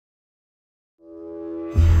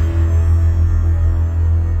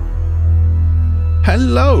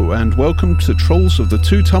Hello and welcome to Trolls of the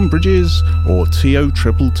Two Tunbridges, or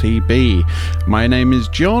TOTTB. My name is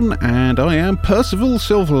John and I am Percival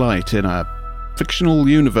Silverlight in a fictional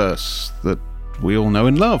universe that we all know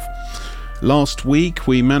and love. Last week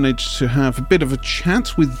we managed to have a bit of a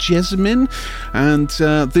chat with Jessamine, and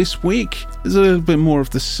this week is a little bit more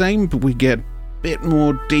of the same, but we get a bit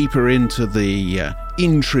more deeper into the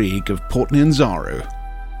intrigue of Port Nyanzaru.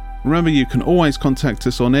 Remember, you can always contact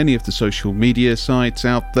us on any of the social media sites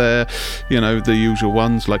out there, the usual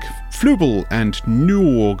ones like Flubel and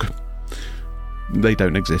Nuorg. They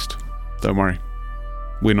don't exist, don't worry.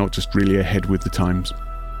 We're not just really ahead with the times.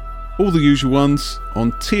 All the usual ones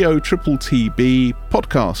on TOTTB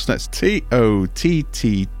podcast. That's TOTTB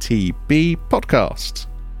podcast.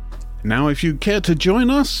 Now, if you care to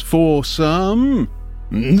join us for some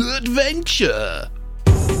adventure.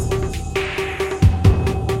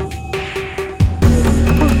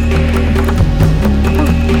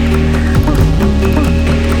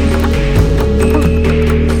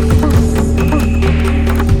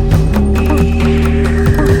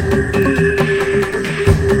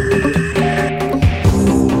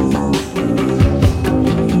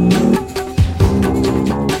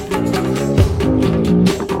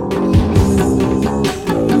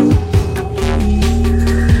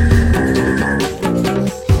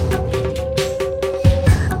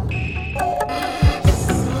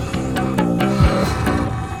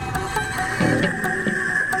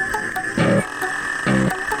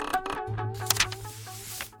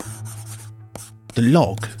 The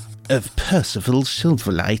Log of Percival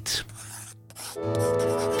Silverlight.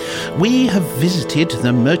 We have visited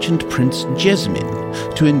the merchant prince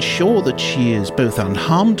Jessamine to ensure that she is both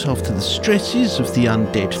unharmed after the stresses of the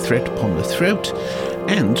undead threat upon the throat,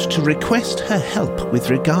 and to request her help with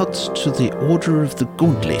regards to the Order of the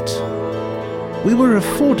Gauntlet. We were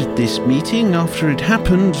afforded this meeting after it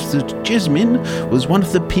happened that Jessamine was one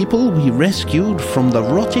of the people we rescued from the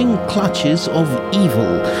rotting clutches of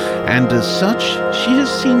evil, and as such, she has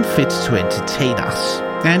seen fit to entertain us,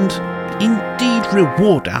 and indeed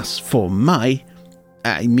reward us for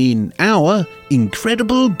our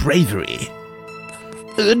incredible bravery.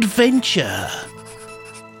 Adventure.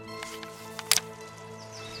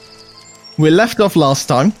 We left off last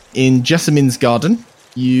time in Jessamine's garden.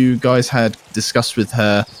 You guys had discussed with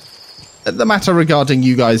her the matter regarding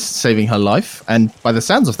you guys saving her life, and by the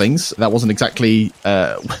sounds of things, that wasn't exactly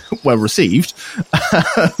well received,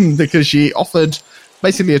 because she offered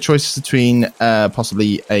basically a choice between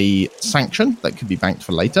possibly a sanction that could be banked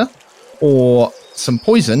for later, or some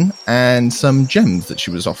poison and some gems that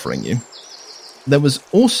she was offering you. There was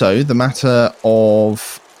also the matter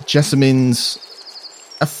of Jessamine's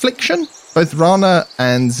affliction. Both Rana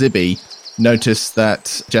and Zibby noticed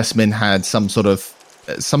that Jessamine had some sort of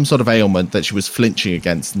ailment that she was flinching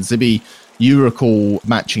against, and Zibby, you recall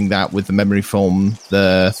matching that with the memory from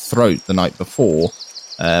the throat the night before,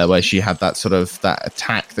 where she had that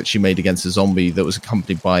attack that she made against a zombie that was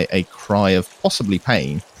accompanied by a cry of possibly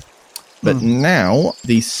pain. But now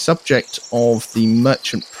the subject of the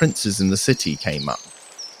merchant princes in the city came up.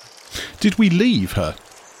 Did we leave her?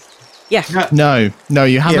 Yes. No,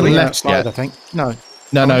 you haven't left yet. I think. No,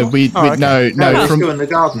 we from still in the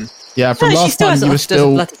garden. Yeah, from last time you were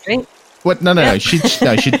still. What? No.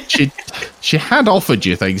 She had offered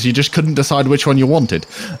you things. You just couldn't decide which one you wanted.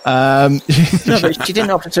 No, but she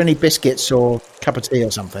didn't offer us any biscuits or cup of tea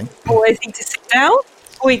or something. Or anything to sit down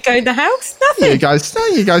before we go in the house. Nothing. Yeah, you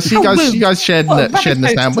guys shared a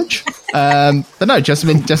sandwich. But no,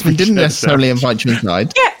 Jessamine didn't necessarily invite you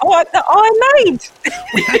inside. Yeah, I made.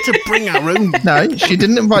 We had to bring our own. No, she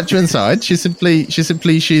didn't invite you inside. She's had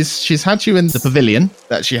you in the pavilion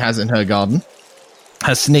that she has in her garden,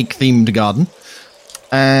 her snake-themed garden,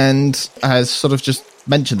 and has sort of just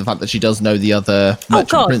mentioned the fact that she does know the other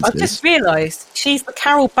merchant princes. I've just realised she's the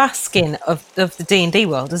Carol Baskin of the D&D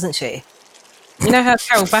world, isn't she? You know how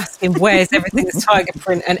Carol Baskin wears everything as tiger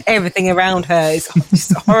print and everything around her is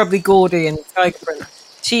just horribly gaudy and tiger print.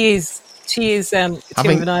 She is Tomb of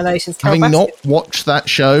Annihilation's Carol Baskin. Having not watched that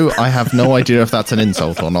show, I have no idea if that's an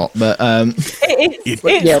insult or not. But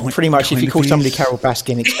yeah, pretty much. If you call somebody Carol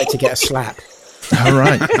Baskin, expect to get a slap. All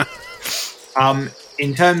right.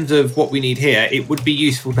 In terms of what we need here, it would be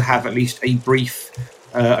useful to have at least a brief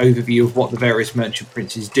overview of what the various merchant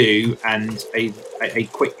princes do, and a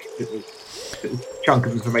quick little chunk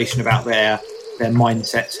of information about their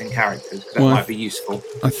mindsets and characters. That might be useful.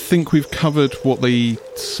 I think we've covered what they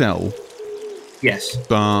sell. Yes.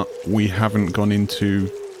 But we haven't gone into,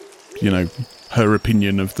 her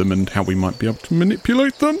opinion of them and how we might be able to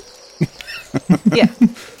manipulate them. Yeah.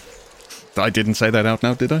 I didn't say that out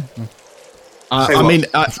now, did I?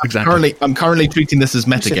 I'm currently treating this as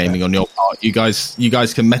metagaming on your part. You guys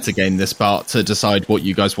can metagame this part to decide what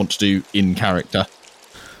you guys want to do in character.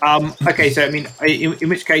 Okay, so I mean, in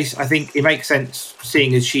which case, I think it makes sense,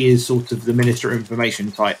 seeing as she is sort of the Minister of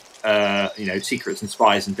Information type, secrets and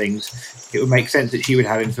spies and things. It would make sense that she would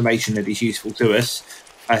have information that is useful to us.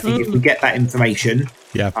 I think if we get that information,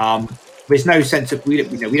 there's no sense of we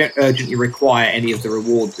don't urgently require any of the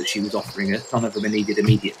rewards that she was offering us. None of them are needed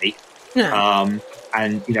immediately. No.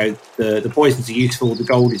 And the poisons are useful. The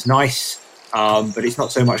gold is nice, but it's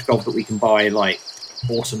not so much gold that we can buy like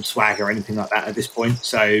awesome swag or anything like that at this point.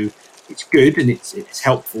 So it's good and it's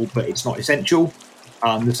helpful, but it's not essential.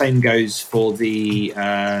 The same goes for the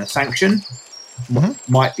sanction.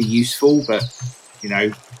 Might be useful, but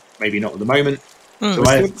maybe not at the moment. So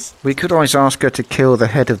we could always ask her to kill the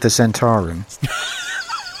head of the Zentarum.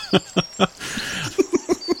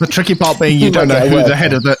 The tricky part being you don't know who the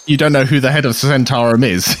head of the Zentarum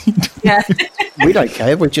is. Yeah. We don't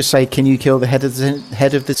care. We just say, "Can you kill the head of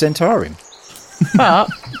the Zentarum?" But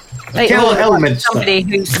they kill all elements. Somebody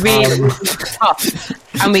who's really tough,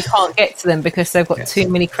 and we can't get to them because they've got too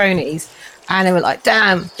many cronies. And they were like,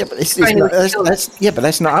 "Damn!" Yeah, but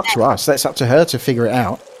that's not up to us. That's up to her to figure it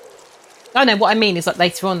out. I know what I mean is like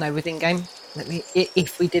later on though within game.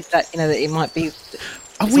 If we did that, that it might be.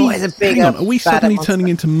 Are we suddenly turning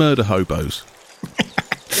into murder hobos?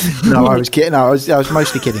 No, I was kidding. No, I was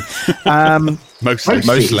mostly kidding. Mostly.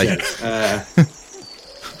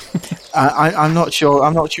 I'm not sure.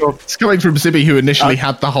 It's coming from Zibby, who initially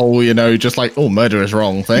had the whole, just like, murder is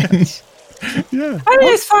wrong thing. Yeah. I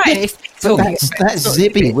mean, it's fine. That's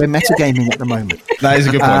Zibby. We're metagaming at the moment. That is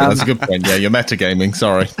a good point. That's a good point. Yeah, you're metagaming.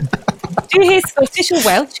 Sorry. Do you hear Scottish or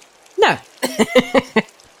Welsh? No.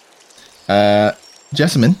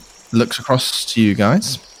 Jessamine looks across to you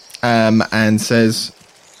guys and says,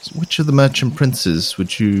 "Which of the merchant princes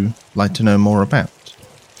would you like to know more about?"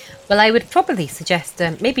 Well, I would probably suggest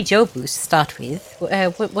maybe Jobu to start with.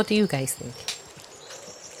 What do you guys think?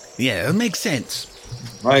 Yeah, that makes sense.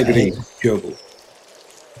 I believe Jobel.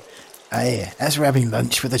 As we're having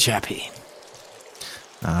lunch with a chappie.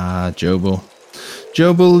 Jobel.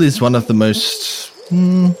 Jobel is one of the most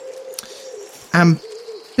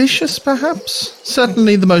ambitious, perhaps?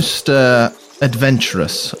 Certainly the most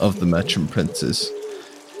adventurous of the merchant princes.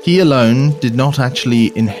 He alone did not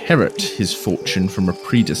actually inherit his fortune from a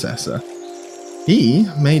predecessor. He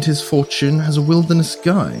made his fortune as a wilderness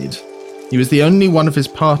guide. He was the only one of his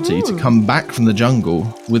party to come back from the jungle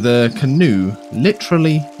with a canoe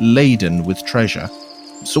literally laden with treasure.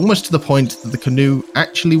 It's almost to the point that the canoe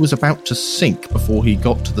actually was about to sink before he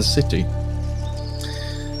got to the city.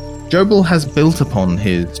 Jobel has built upon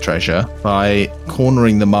his treasure by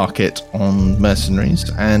cornering the market on mercenaries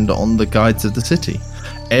and on the guides of the city.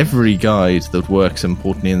 Every guide that works in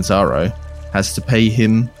Port Nyanzaro has to pay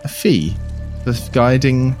him a fee for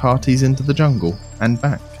guiding parties into the jungle and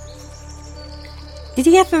back. Did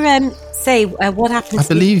he ever say what happened? I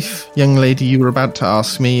believe, young lady, you were about to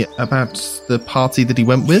ask me about the party that he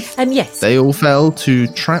went with. Yes. They all fell to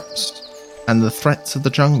traps and the threats of the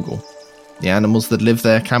jungle. The animals that live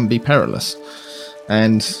there can be perilous.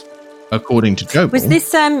 And according to Jobel...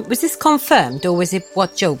 Was this confirmed, or was it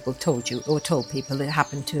what Jobel told you, or told people that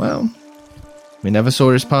happened to him? Well, we never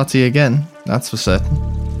saw his party again, that's for certain.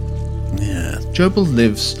 Yeah. Jobel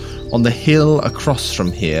lives on the hill across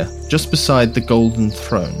from here, just beside the Golden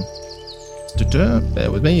Throne.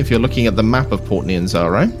 Bear with me, if you're looking at the map of Port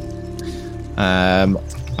Nyanzaro.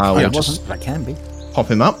 I'll just that can be. pop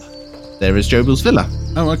him up. There is Jobel's villa.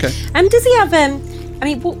 Oh, okay. Does he have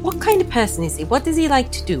what kind of person is he? What does he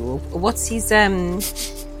like to do? What's his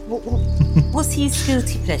what's his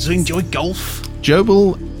guilty pleasure? Does he enjoy golf?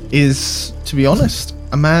 Jobel is, to be honest,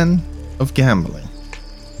 a man of gambling.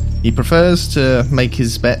 He prefers to make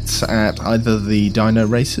his bets at either the dino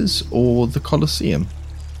races or the Colosseum.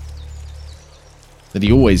 But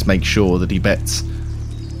he always makes sure that he bets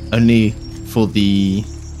only for the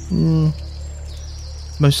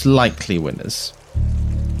most likely winners.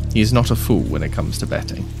 He is not a fool when it comes to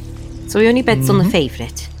betting. So he only bets on the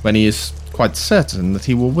favourite. When he is quite certain that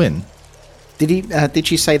he will win. Did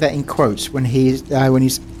she say that in quotes when he's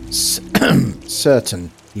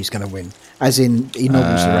certain he's going to win? As in, he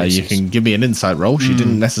normals the races. You can give me an insight roll. She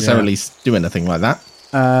didn't necessarily do anything like that.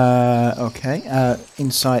 Okay.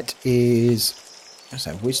 Insight is... That's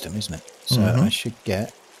that wisdom, isn't it? So I should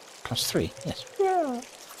get +3. Yes. Yeah.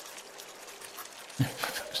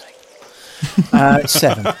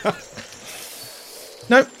 7.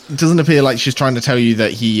 No, it doesn't appear like she's trying to tell you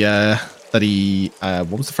that he what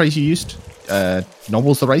was the phrase you used?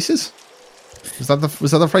 Nobbles the races?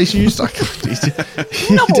 Was that the phrase you used?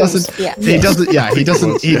 He Novels, yeah. He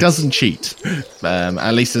doesn't cheat.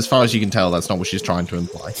 At least as far as you can tell, that's not what she's trying to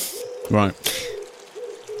imply. Right.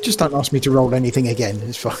 Just don't ask me to roll anything again.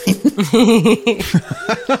 It's fine.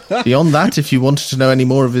 Beyond that, if you wanted to know any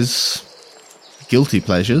more of his guilty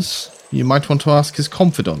pleasures, you might want to ask his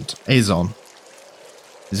confidant, Azon.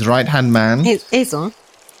 His right-hand man. Azon?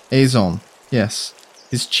 Azon, yes.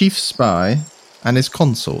 His chief spy and his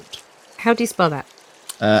consort. How do you spell that?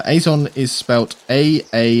 Azon is spelt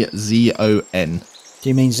Aazon. Do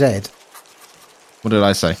you mean Z? What did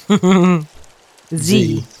I say?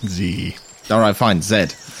 Z. Z. All right, fine, Z.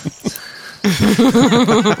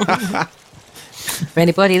 For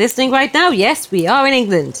anybody listening right now, yes, we are in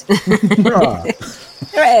England. Hurrah.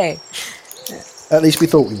 Hooray! At least we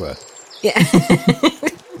thought we were. Yeah.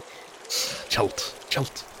 Chult. So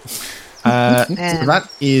that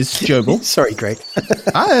is Jobel. Sorry, Greg.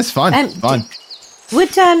 That's fine. Fine. Do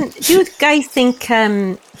you guys think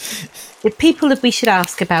the people that we should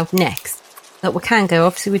ask about next, that we can go,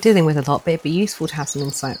 obviously we're dealing with a lot, but it'd be useful to have some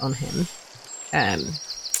insight on him.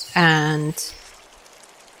 And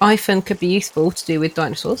iPhone could be useful to do with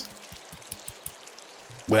dinosaurs.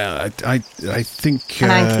 Well, I think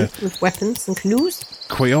And Anki with weapons and canoes.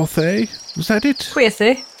 Queothe, was that it?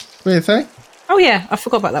 Queothe. Queothe? Oh yeah, I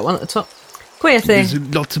forgot about that one at the top. Queothe. There's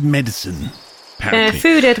lots of medicine, apparently.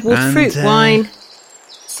 Food, edibles, And, fruit, wine,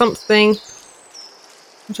 something.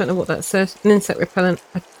 I don't know what that says. An insect repellent.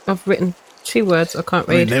 I've written 2 words I can't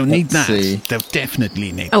I mean, read. they'll need Let's that. see. They'll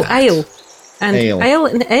definitely need Oh, that. ale. And Ale. ale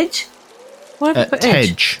and edge? Why have I put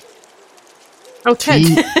edge? Tej. Oh, Ted.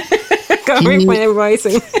 I can't read my own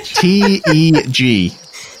writing. T-E-G.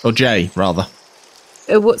 Or J, rather.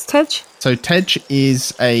 What's Tej? So Tej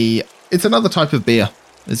is it's another type of beer.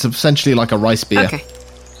 It's essentially like a rice beer. Okay.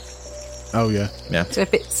 Oh, yeah. Yeah. So a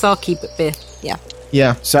bit sarky, but beer. Yeah.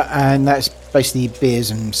 Yeah. So, and that's basically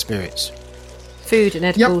beers and spirits. Food and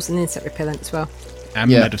edibles and insect repellent as well.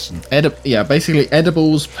 And Yeah. medicine. Basically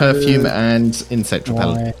edibles, perfume, and insect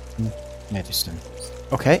repellent. Wine, medicine.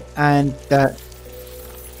 Okay, and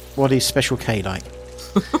what is Special K like?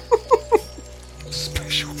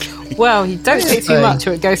 Special K. Well, you don't take too say- much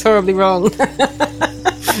or it goes horribly wrong.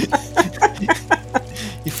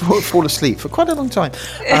 You fall asleep for quite a long time.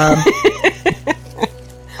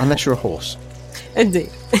 Unless you're a horse. Indeed.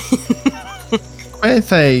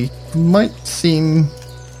 Queothe might seem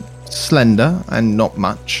slender and not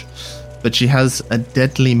much, but she has a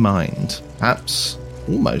deadly mind, perhaps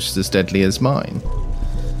almost as deadly as mine.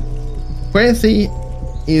 Queothe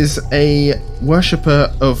is a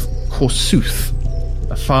worshipper of Korsuth,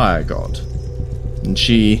 a fire god, and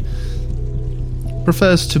she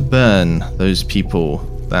prefers to burn those people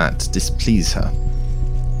that displease her.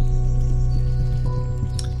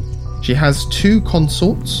 She has 2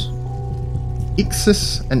 consorts,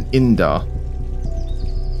 Ixis and Indar.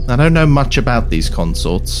 I don't know much about these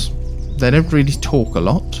consorts. They don't really talk a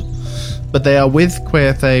lot, but they are with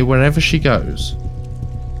Queothe wherever she goes.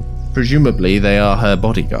 Presumably they are her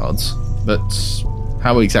bodyguards, but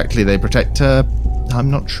how exactly they protect her, I'm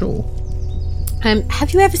not sure.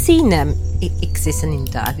 Have you ever seen Ixis and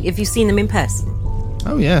Indar? Have you seen them in person?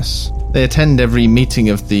 Oh yes, they attend every meeting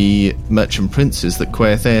of the merchant princes that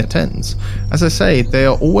Queothe attends. As I say, they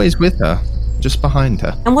are always with her, just behind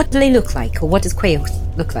her. And what do they look like? Or what does Queos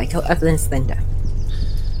look like other than slender?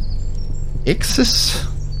 Ixis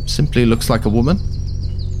simply looks like a woman.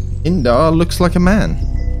 Indar looks like a man.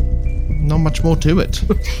 Not much more to it.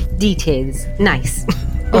 Details. Nice.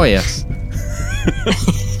 Oh, yes.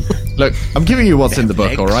 Look, I'm giving you what's in the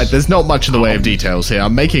book, alright? There's not much in the way of details here.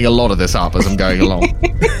 I'm making a lot of this up as I'm going along.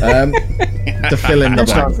 To fill in the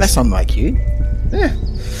blanks. That's unlike you. Yeah.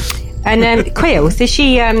 And Queos, is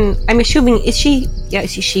she, I'm assuming, is she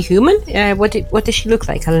human? What does she look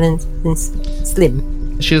like other than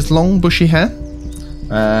slim? She has long, bushy hair.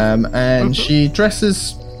 And she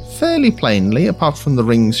dresses fairly plainly, apart from the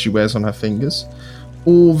rings she wears on her fingers.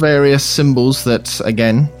 All various symbols that,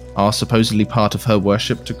 again, are supposedly part of her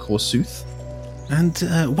worship to Korsuth. And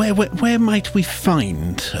where might we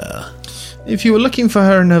find her? If you were looking for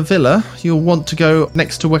her in her villa, you'll want to go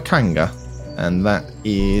next to Wakanga, and that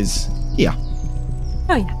is here.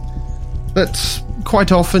 Oh, yeah. But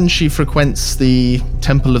quite often she frequents the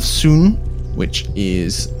Temple of Sun, which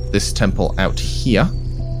is this temple out here.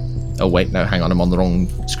 Oh wait, no, hang on, I'm on the wrong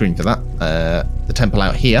screen for that. The temple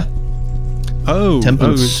out here. Oh,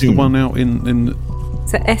 Temple it's the Sun. one out in...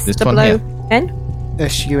 Is that This one here. S-O-O-N?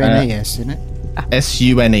 S-U-N-E-S, isn't it?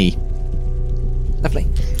 S-U-N-E. Lovely.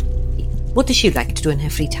 What does she like to do in her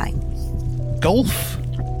free time? Golf?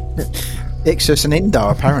 Ixis and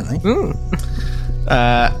Indar, apparently.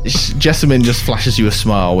 Jessamine just flashes you a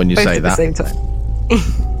smile when you Both say at that. the same time.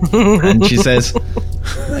 And she says,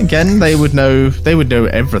 again, they would know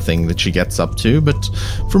everything that she gets up to, but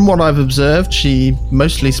from what I've observed, she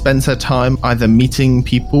mostly spends her time either meeting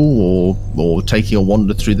people or taking a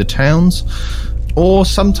wander through the towns, or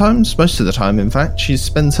sometimes, most of the time in fact, she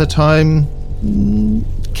spends her time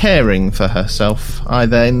caring for herself,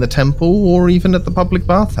 either in the temple or even at the public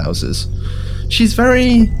bathhouses. She's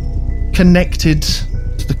very connected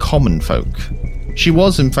to the common folk. She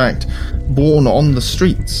was, in fact, born on the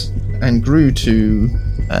streets and grew to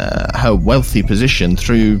her wealthy position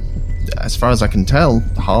through, as far as I can tell,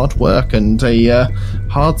 hard work and a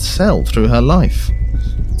hard sell through her life.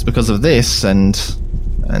 It's because of this and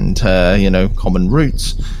her, common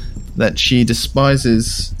roots that she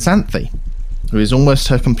despises Xanthi, who is almost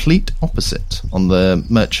her complete opposite on the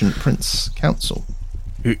Merchant Prince Council.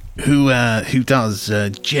 Who does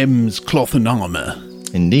gems, cloth, and armour?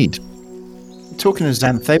 Indeed. Talking of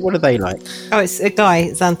Xanthe, what are they like? Oh, it's a guy,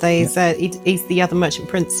 Xanthe. He's the other merchant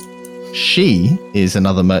prince. She is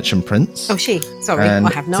another merchant prince. Oh, she. Sorry, And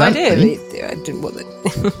I have no Xanthi? idea. I didn't want it.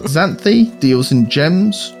 Xanthi deals in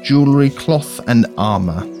gems, jewellery, cloth, and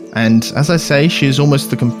armour. And as I say, she is almost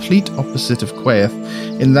the complete opposite of Quaeth,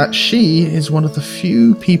 in that she is one of the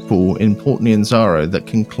few people in Port Nyanzaro that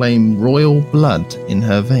can claim royal blood in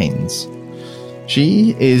her veins.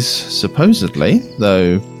 She is supposedly,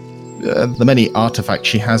 though the many artifacts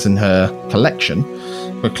she has in her collection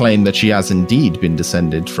proclaim that she has indeed been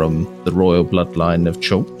descended from the royal bloodline of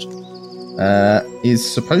Chult, is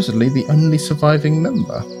supposedly the only surviving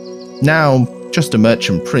member. Now, just a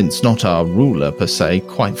merchant prince, not our ruler per se,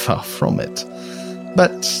 quite far from it.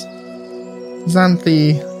 But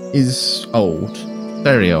Xanthi is old,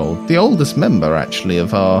 very old, the oldest member actually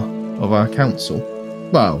of our council.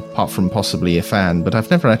 Well, apart from possibly Ifan, but I've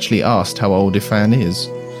never actually asked how old Ifan is.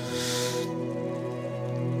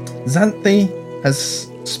 Xanthi has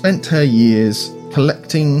spent her years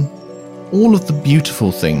collecting all of the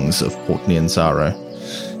beautiful things of Port Nyanzaro.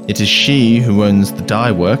 It is she who owns the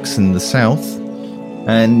dye works in the south,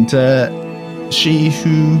 and she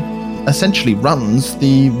who essentially runs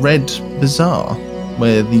the Red Bazaar,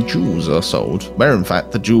 where the jewels are sold, where in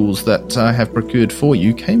fact the jewels that I have procured for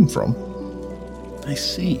you came from. I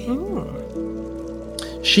see.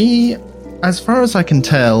 She, as far as I can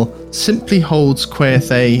tell, simply holds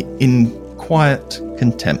Quaethe in quiet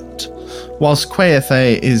contempt. Whilst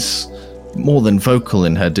Quaethe is more than vocal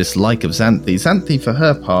in her dislike of Xanthi, Xanthi, for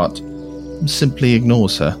her part, simply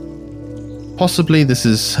ignores her. Possibly this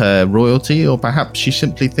is her royalty, or perhaps she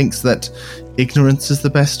simply thinks that ignorance is the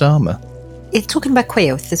best armour. Talking about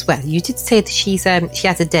Quaoth as well, you did say that she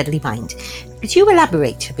has a deadly mind. Could you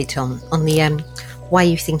elaborate a bit on the why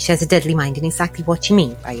you think she has a deadly mind and exactly what you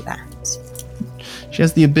mean by that? She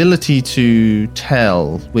has the ability to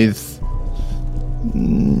tell with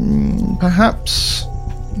perhaps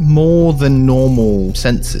more than normal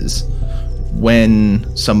senses when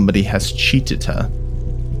somebody has cheated her.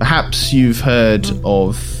 Perhaps you've heard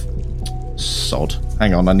of Sod.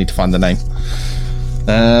 Hang on, I need to find the name.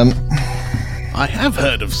 I have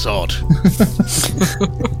heard of Sod.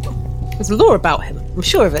 There's lore about him, I'm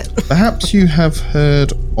sure of it. Perhaps you have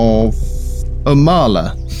heard of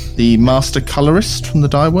Omala, the master colorist from the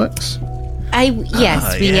dye works.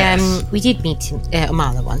 Yes, we did meet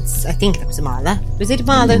Omala once. I think that was Omala. Was it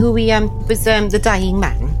Omala who was the dying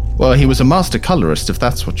man? Well, he was a master colorist, if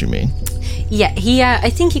that's what you mean. Yeah, I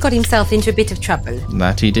think he got himself into a bit of trouble.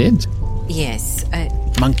 That he did. Yes.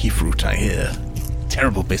 Monkey fruit, I hear.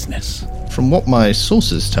 Terrible business. From what my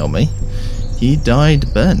sources tell me, he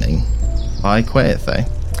died burning by Quaethe.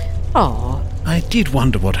 Oh. I did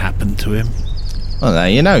wonder what happened to him. Well, there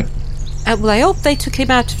you know. Well, I hope they took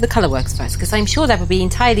him out of the colourworks first, because I'm sure that would be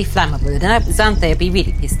entirely flammable, and Xanthi would be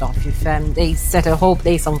really pissed off if they set a whole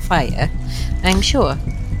place on fire. I'm sure.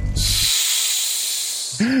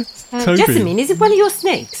 Jessamine, is it one of your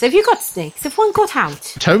snakes? Have you got snakes? Have one got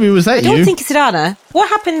out? Toby, was that you? I don't think it's Rana. What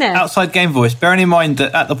happened there? Outside game voice, bearing in mind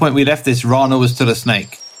that at the point we left this, Rana was still a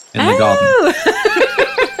snake in the garden.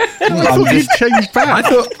 I thought you'd changed back.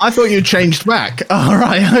 I thought you changed back. Oh,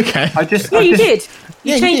 right, okay. You did.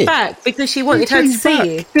 You Yeah, changed you did. back because she wanted her to changed see back.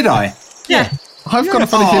 you. Did I? Yeah. I've got a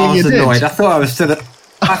funny I feeling you was did. annoyed. I thought I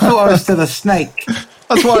was still a snake.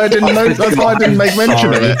 That's why I didn't know. That's why I didn't make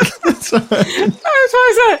mention of it.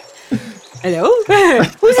 Hello?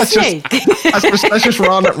 Who's a snake? That's just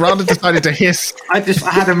Rana decided to hiss. I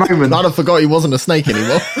had a moment. Rana forgot he wasn't a snake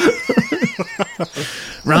anymore.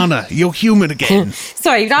 Rana, you're human again.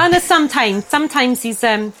 Sorry, Rana sometimes he's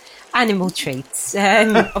animal traits.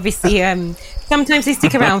 Obviously, sometimes they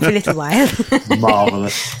stick around for a little while.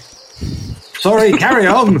 Marvellous. Sorry, carry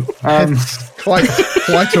on.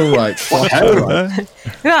 Quite all right. Quite all right.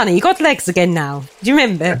 Rana, you got legs again now. Do you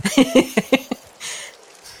remember?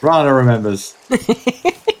 Rana remembers.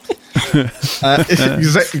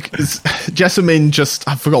 Jessamine just,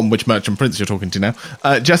 I've forgotten which merchant prince you're talking to now.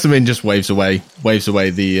 Jessamine just waves away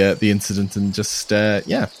the incident and just I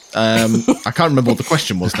can't remember what the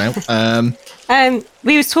question was now.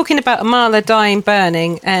 We was talking about Amala dying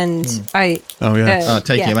burning, and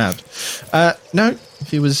taking him out. No, if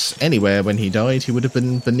he was anywhere when he died, he would have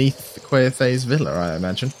been beneath Quaerthe's villa, I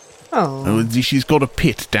imagine. Oh, she's got a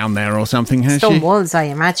pit down there or something, has Stone she? walls, I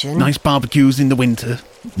imagine. Nice barbecues in the winter.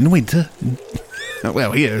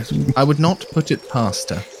 Well, here. I would not put it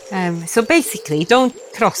past her. So basically, don't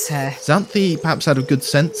cross her. Xanthi, perhaps out of good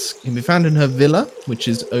sense, can be found in her villa, which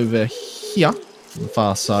is over here, on the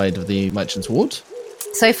far side of the Merchant's Ward.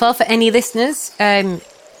 So far, for any listeners,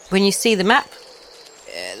 when you see the map,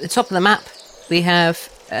 the top of the map, we have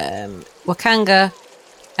Wakanga,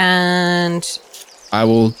 and I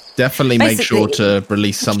will definitely make sure to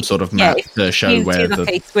release some sort of map to show where the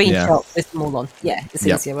screenshot with them all on. Yeah, it's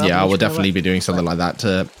easier. I will definitely be doing something like that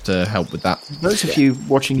to help with that. Those of you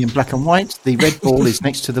watching in black and white, the red ball is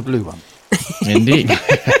next to the blue one. Indeed.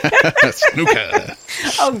 Snooker.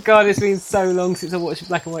 Oh God, it's been so long since I watched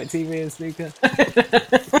black and white TV and snooker.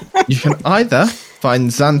 You can either find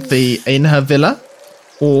Xanthi in her villa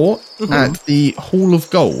or at the Hall of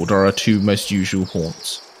Gold are our two most usual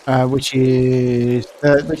haunts. Which is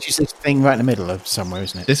this thing right in the middle of somewhere,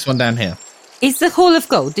 isn't it? This one down here. Is the Hall of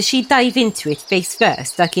Gold, does she dive into it face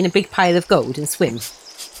first, like in a big pile of gold, and swim?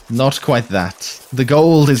 Not quite that. The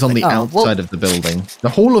gold is on the outside of the building. The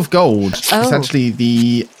Hall of Gold is actually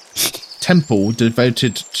the temple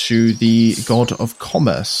devoted to the god of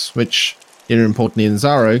commerce, which here in Port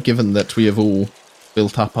Nyanzaro, given that we have all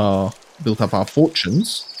built up our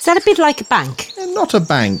fortunes. Is that a bit like a bank? Not a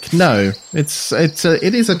bank, no. It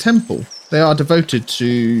is a temple. They are devoted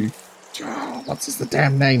to... what's the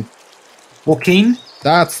damn name? Joaquin?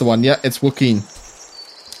 That's the one, yeah, it's Joaquin.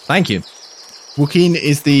 Thank you. Joaquin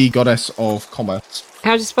is the goddess of commerce.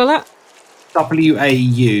 How do you spell that?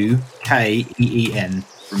 Waukeen,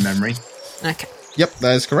 from memory. Okay. Yep,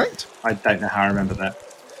 that is correct. I don't know how I remember that.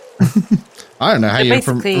 I don't know how you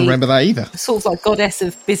remember that either. Sort of like goddess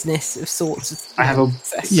of business of sorts. I have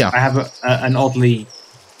an oddly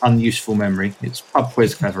unuseful memory. It's pub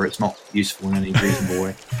quiz clever. It's not useful in any reasonable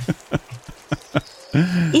way.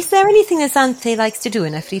 Is there anything that Xanthi likes to do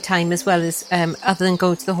in her free time as well as other than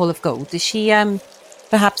go to the Hall of Gold? Does she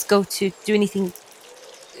perhaps go to do anything?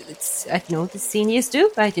 I don't know. The seniors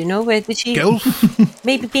do. I don't know. Where did she? Golf?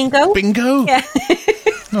 Maybe bingo. Bingo? Yeah.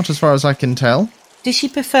 Not as far as I can tell. Does she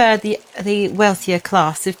prefer the wealthier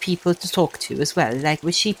class of people to talk to as well? Like,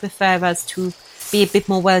 would she prefer us to be a bit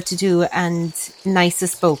more well-to-do and nicer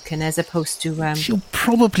spoken as opposed to... She'll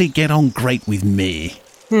probably get on great with me.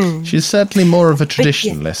 She's certainly more of a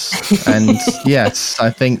traditionalist. And yes,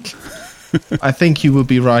 I think you would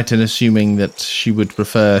be right in assuming that she would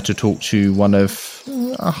prefer to talk to one of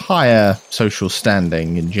a higher social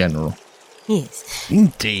standing in general. Yes.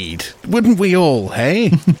 Indeed. Wouldn't we all,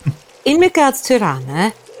 hey? In regards to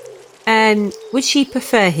Rana, would she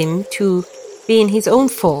prefer him to be in his own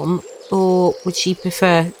form, or would she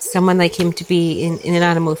prefer someone like him to be in an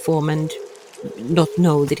animal form and not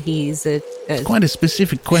know that he's It's quite a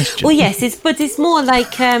specific question. Well, yes, it's more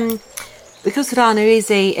like because Rana is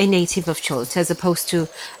a native of Cholt, as opposed to,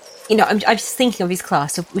 I'm just thinking of his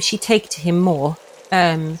class. Would she take to him more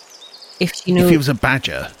if she knew? If he was a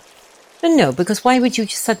badger. No, because why would you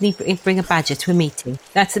just suddenly bring a badger to a meeting?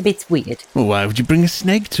 That's a bit weird. Well, why would you bring a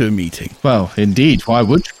snake to a meeting? Well, indeed, why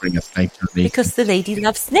would you bring a snake to a meeting? Because the lady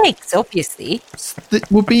loves snakes, obviously.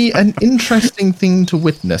 It would be an interesting thing to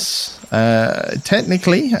witness.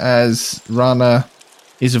 Technically, as Rana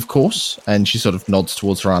is, of course, and she sort of nods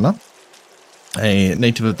towards Rana, a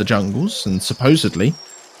native of the jungles, and supposedly,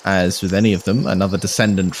 as with any of them, another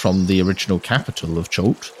descendant from the original capital of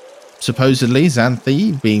Cholt. Supposedly,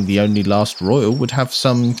 Xanthi, being the only last royal, would have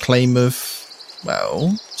some claim of,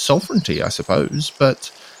 sovereignty, I suppose.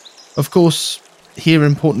 But, of course, here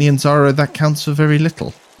in Port Nyanzaro, that counts for very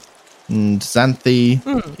little. And Xanthi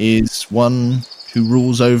is one who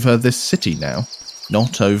rules over this city now,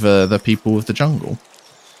 not over the people of the jungle.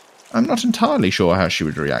 I'm not entirely sure how she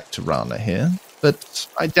would react to Rana here, but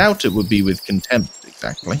I doubt it would be with contempt,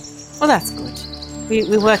 exactly. Well, that's good.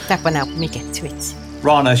 We worked that one out when we get to it.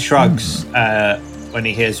 Rana shrugs when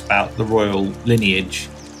he hears about the royal lineage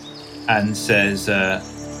and says,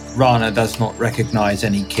 Rana does not recognize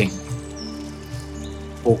any king.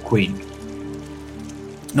 or queen?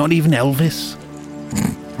 Not even Elvis?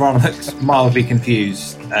 Ron looks mildly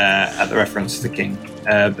confused at the reference to the king,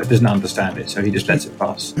 but doesn't understand it, so he just lets it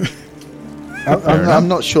pass. I'm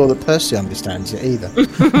not sure that Percy understands it either.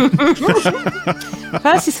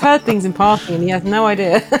 Percy's heard things in passing and he has no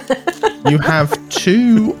idea. You have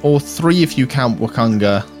 2 or 3, if you count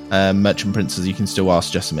Wakanga merchant princes, you can still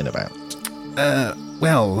ask Jessamine about.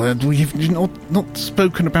 We've not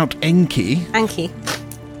spoken about Enki. Anki.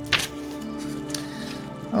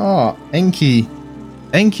 Enki.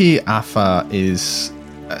 Enki Afa is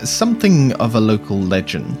something of a local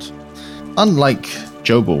legend. Unlike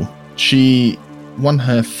Jobel, she won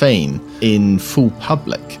her fame in full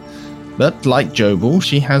public. But like Jobel,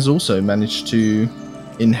 she has also managed to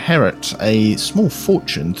inherit a small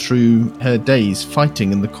fortune through her days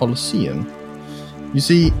fighting in the Colosseum. You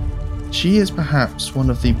see, she is perhaps one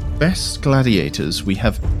of the best gladiators we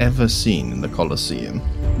have ever seen in the Colosseum.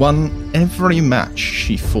 Won every match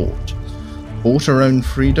she fought, bought her own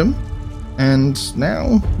freedom, and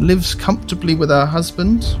now lives comfortably with her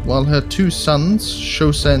husband, while her 2 sons,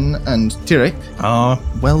 Shosen and Tirik, are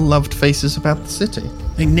well-loved faces about the city.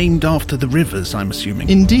 They're named after the rivers, I'm assuming.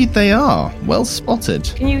 Indeed they are. Well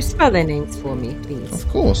spotted. Can you spell their names for me, please? Of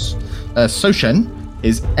course. Soshen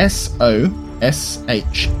is Soshen,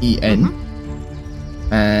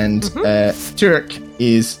 and Tirik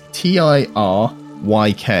is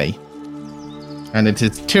TirYk. And it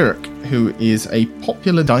is Tirik who is a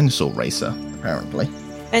popular dinosaur racer, apparently.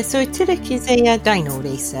 So Tirik is a dino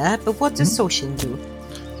racer, but what does Soshin do?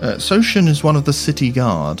 Soshen is one of the city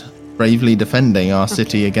guard, bravely defending our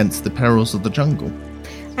city against the perils of the jungle.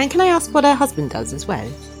 And can I ask what her husband does as well?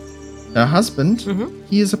 Her husband?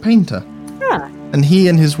 He is a painter. Ah. And he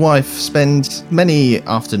and his wife spend many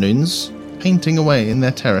afternoons painting away in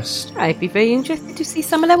their terrace. I'd be very interested to see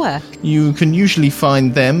some of their work. You can usually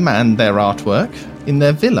find them and their artwork in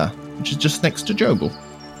their villa, which is just next to Jobel.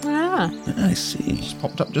 Ah. I see. It's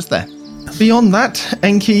popped up just there. Beyond that,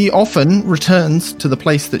 Enki often returns to the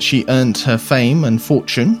place that she earned her fame and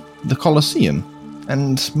fortune, the Colosseum.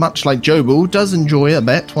 And much like Jobel, does enjoy a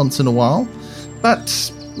bet once in a while,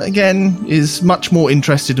 but again, is much more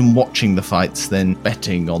interested in watching the fights than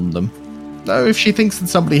betting on them. Though if she thinks that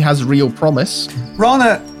somebody has real promise...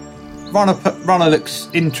 Rana looks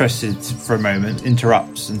interested for a moment,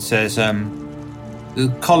 interrupts and says, the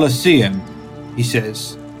Colosseum, he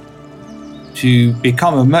says, to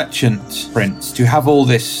become a merchant prince, to have all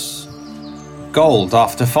this gold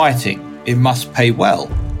after fighting, it must pay well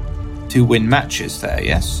to win matches there,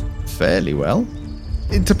 yes? Fairly well.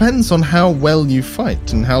 It depends on how well you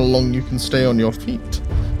fight and how long you can stay on your feet.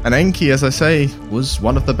 And Enki, as I say, was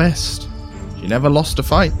one of the best. She never lost a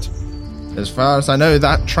fight. As far as I know,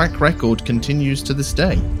 that track record continues to this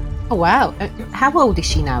day. Oh, wow. How old is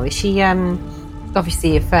she now? Is she,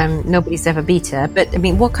 obviously, if nobody's ever beat her, but, I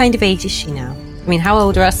mean, what kind of age is she now? I mean, how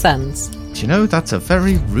old are her sons? Do you know, that's a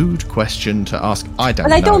very rude question to ask. I don't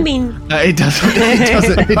know. Well, I don't mean... It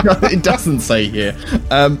doesn't say here.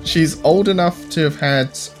 She's old enough to have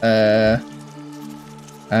had...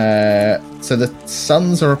 so the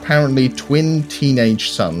sons are apparently twin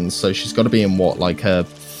teenage sons, so she's got to be in what, like her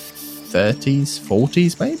 30s,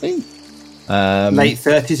 40s maybe? Late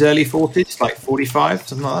 30s, early 40s, like 45,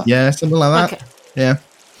 something like that? Yeah, something like that. Okay. Yeah.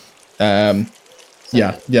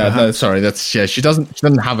 No, sorry, she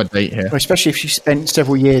doesn't have a date here. Well, especially if she spent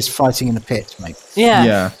several years fighting in the pit, mate.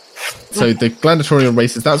 Yeah. So the gladiatorial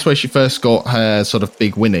races, that's where she first got her sort of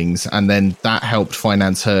big winnings, and then that helped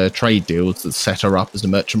finance her trade deals that set her up as a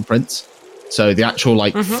merchant prince. So the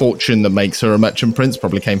actual fortune that makes her a merchant prince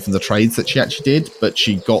probably came from the trades that she actually did, but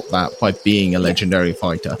she got that by being a legendary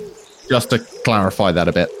fighter. Just to clarify that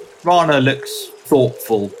a bit. Rana looks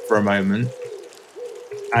thoughtful for a moment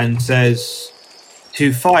and says,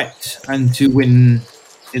 to fight and to win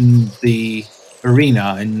in the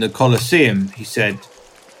arena, in the Colosseum, he said,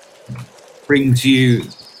 brings you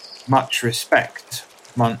much respect,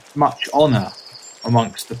 much honour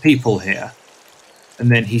amongst the people here. And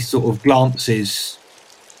then he sort of glances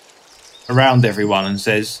around everyone and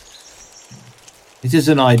says, it is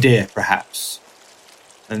an idea, perhaps.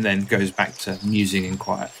 And then goes back to musing in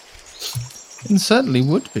quiet. It certainly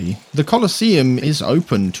would be. The Colosseum is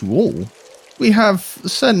open to all. We have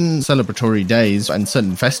certain celebratory days and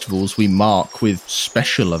certain festivals we mark with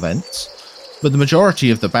special events, but the majority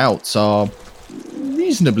of the bouts are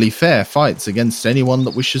reasonably fair fights against anyone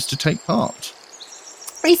that wishes to take part.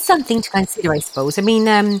 It's something to consider, I suppose. I mean,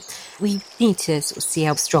 we need to sort of see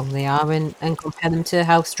how strong they are and compare them to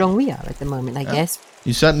how strong we are at the moment, I guess.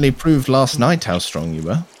 You certainly proved last night how strong you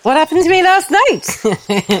were. What happened to me last night?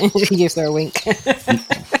 She gives her a wink.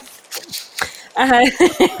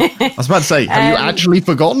 I was about to say, have you actually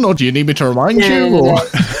forgotten, or do you need me to remind you? Or?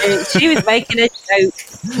 She was making a joke.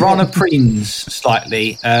 Rana preens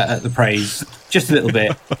slightly at the praise, just a little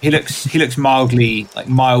bit. He looks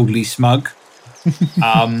mildly smug,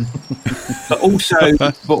 but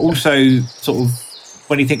also sort of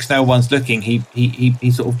when he thinks no one's looking,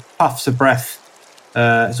 he sort of puffs a breath,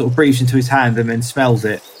 sort of breathes into his hand and then smells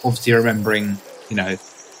it. Obviously remembering,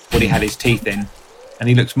 what he had his teeth in, and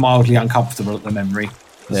he looks mildly uncomfortable at the memory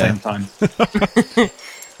at the same time.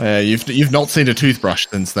 You've not seen a toothbrush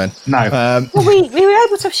since then. No. Well, we were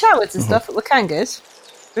able to have showers and stuff at Wakangas.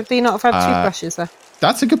 Would we not have had toothbrushes there?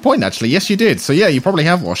 That's a good point, actually. Yes, you did. So, yeah, you probably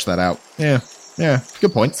have washed that out. Yeah,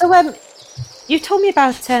 good point. So, you told me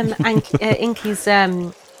about Inky's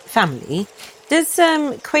family. Does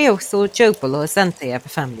Queos or Jopal or Xanthe have a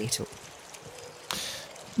family at all?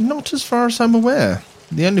 Not as far as I'm aware.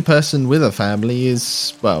 The only person with a family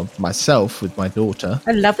is, well, myself with my daughter.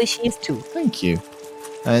 And lovely she is too. Thank you.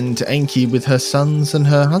 And Enki with her sons and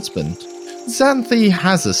her husband. Xanthe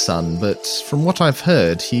has a son, but from what I've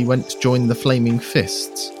heard, he went to join the Flaming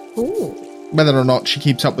Fists. Ooh. Whether or not she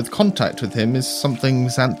keeps up with contact with him is something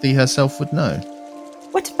Xanthe herself would know.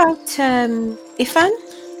 What about Ifan?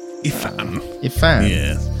 Ifan.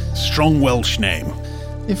 Yeah. Strong Welsh name.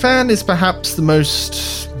 Ifan is perhaps the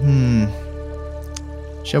most,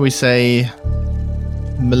 shall we say,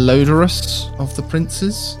 malodorous of the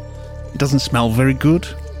princes. It doesn't smell very good.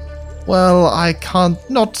 Well, I can't,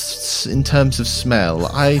 not in terms of smell.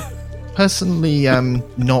 I personally am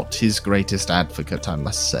not his greatest advocate, I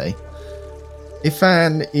must say.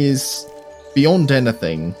 Ifan is, beyond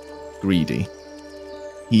anything, greedy.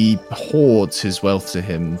 He hoards his wealth to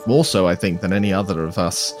him, more so, I think, than any other of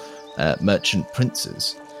us merchant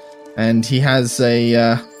princes. And he has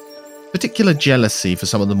a particular jealousy for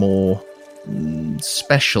some of the more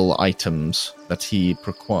special items that he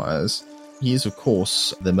requires. He is, of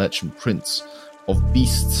course, the merchant prince of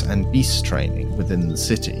beasts and beast training within the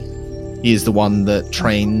city. He is the one that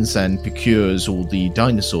trains and procures all the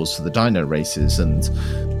dinosaurs for the dino races and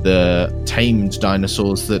the tamed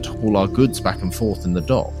dinosaurs that haul our goods back and forth in the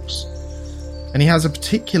docks. And he has a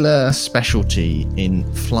particular specialty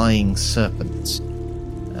in flying serpents,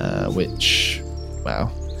 which,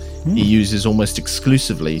 well, he uses almost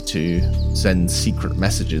exclusively to send secret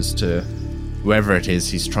messages to whoever it is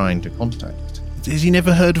he's trying to contact. Has he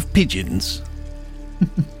never heard of pigeons?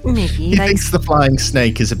 Maybe He thinks the flying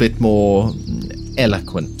snake is a bit more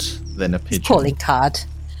eloquent than a pigeon. calling card.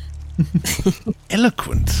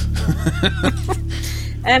 Eloquent.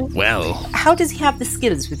 Well, How does he have the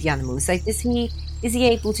skills with the animals? Like, is he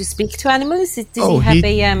able to speak to animals? Does Oh, he have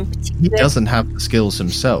he- a He particular... doesn't have the skills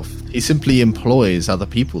himself. He simply employs other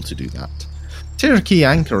people to do that. Tiraki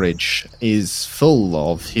Anchorage is full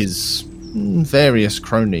of his various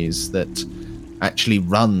cronies that actually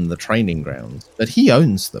run the training ground, but he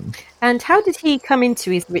owns them. And how did he come into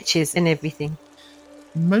his riches and everything?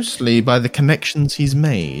 Mostly by the connections he's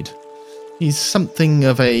made. He's something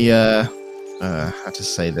of a, how to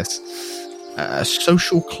say this, a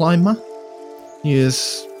social climber. He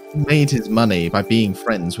has made his money by being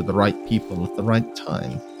friends with the right people at the right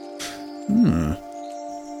time.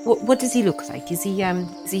 What does he look like? Is he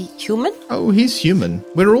human? Oh, he's human.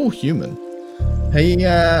 We're all human. He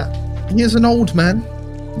is an old man.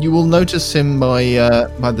 You will notice him by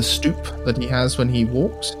the stoop that he has when he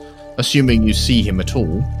walks, assuming you see him at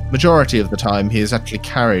all. Majority of the time, he is actually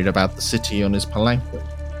carried about the city on his palanquin.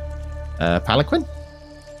 Palanquin?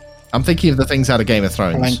 I'm thinking of the things out of Game of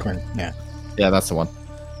Thrones. Palanquin, yeah. Yeah, that's the one.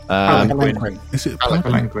 Palanquin. is it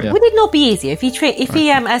Palanquin. Yeah. Would it not be easier if he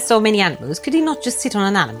has so many animals? Could he not just sit on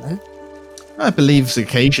an animal? I believe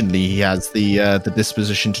occasionally he has the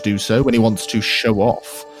disposition to do so when he wants to show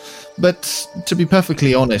off. But to be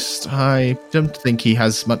perfectly honest, I don't think he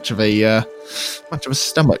has much of a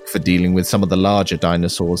stomach for dealing with some of the larger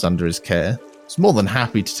dinosaurs under his care. He's more than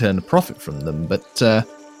happy to turn a profit from them, but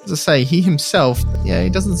as I say, he himself, he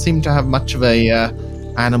doesn't seem to have much of a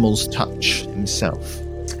animal's touch himself.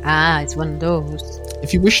 Ah, it's one of those.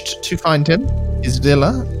 If you wished to find him, his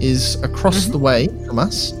villa is across the way from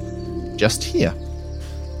us, just here.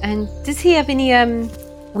 And does he have any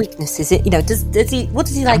weaknesses? Does he? What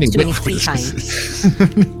does he like to do in his free time?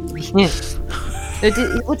 Yeah. So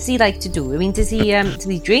what does he like to do? I mean, does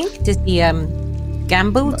he drink? Does he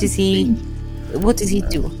gamble? Does he? What does he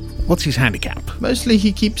do? What's his handicap? Mostly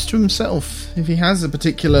he keeps to himself. If he has a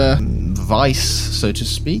particular vice, so to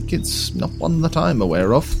speak, it's not one that I'm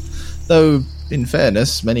aware of. Though in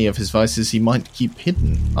fairness, many of his vices he might keep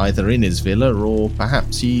hidden, either in his villa or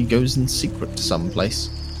perhaps he goes in secret to some place.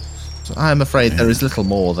 So I am afraid there is little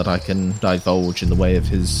more that I can divulge in the way of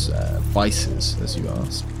his vices, as you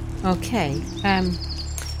ask. Okay.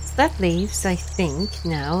 So that leaves, I think,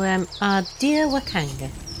 now, our dear Wakanga.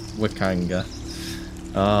 Wakanga.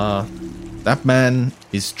 That man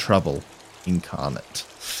is trouble incarnate.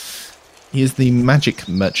 He is the magic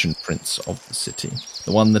merchant prince of the city,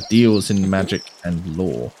 the one that deals in magic and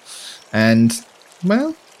law. And,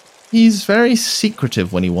 well, he's very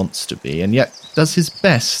secretive when he wants to be, and yet does his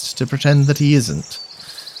best to pretend that he isn't.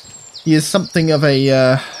 He is something of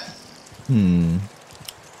a,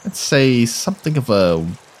 let's say something of a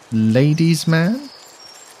ladies' man?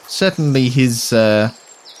 Certainly his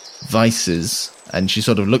vices, and she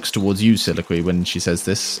sort of looks towards you, Siliqui, when she says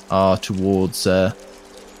this, are towards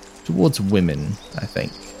women, I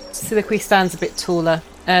think. Siliqui stands a bit taller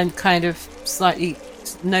and kind of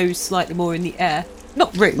nose slightly more in the air.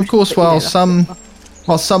 Not rude. Of course, while some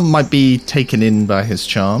might be taken in by his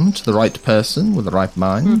charm, to the right person with the right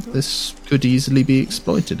mind, this could easily be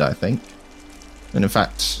exploited, I think. And in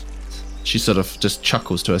fact, she sort of just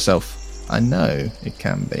chuckles to herself. I know it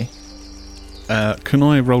can be. Can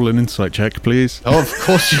I roll an insight check, please? Oh, of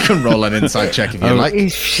course you can roll an insight check if you like.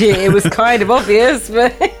 Shit, it was kind of obvious,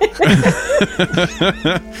 but...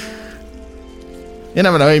 You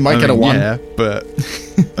never know, you might get a 1. Yeah, but...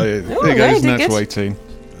 there goes natural 18.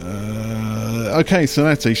 Okay, so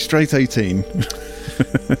that's a straight 18.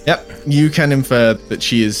 Yep, you can infer that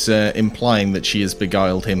she is implying that she has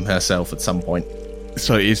beguiled him herself at some point.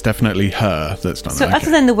 So it is definitely her that's done So that. other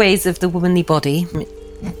than the ways of the womanly body,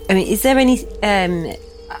 I mean, is there any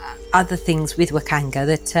other things with Wakanga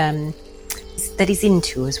that he's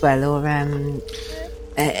into as well, or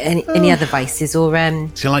any other vices, or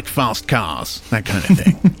So like fast cars, that kind of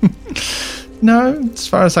thing. No, as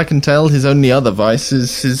far as I can tell, his only other vice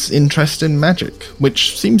is his interest in magic,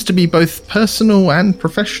 which seems to be both personal and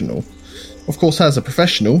professional. Of course, as a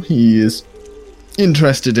professional, he is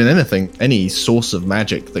interested in anything, any source of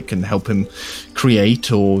magic that can help him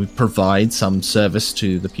create or provide some service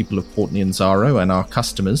to the people of Port Nyanzaro and our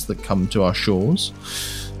customers that come to our shores.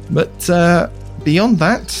 But beyond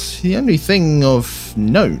that, the only thing of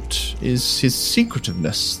note is his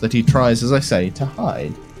secretiveness that he tries, as I say, to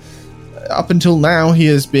hide. Up until now, he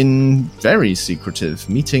has been very secretive,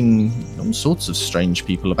 meeting all sorts of strange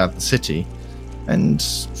people about the city. And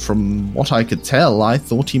from what I could tell, I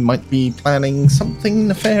thought he might be planning something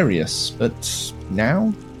nefarious. But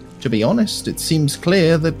now, to be honest, it seems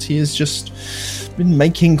clear that he has just been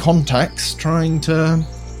making contacts, trying to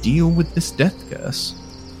deal with this death curse.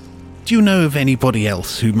 Do you know of anybody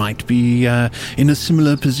else who might be in a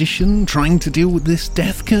similar position, trying to deal with this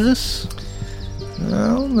death curse?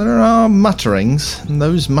 Well, there are mutterings, and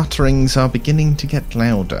those mutterings are beginning to get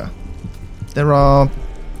louder. There are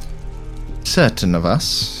certain of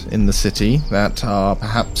us in the city that are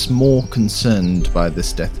perhaps more concerned by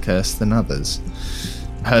this death curse than others.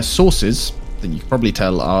 Her sources, that you can probably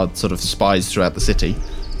tell are sort of spies throughout the city,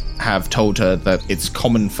 have told her that it's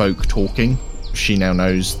common folk talking. She now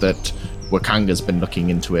knows that Wakanga's been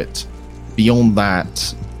looking into it. Beyond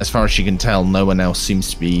that, as far as she can tell, no one else seems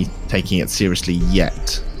to be taking it seriously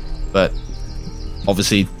yet. But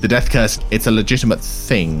obviously, the death curse, it's a legitimate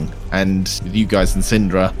thing, and you guys and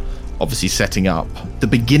Syndra obviously setting up the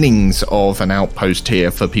beginnings of an outpost here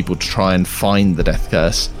for people to try and find the death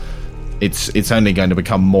curse. It's only going to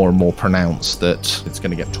become more and more pronounced that it's going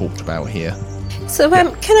to get talked about here. So,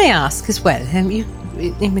 can I ask as well,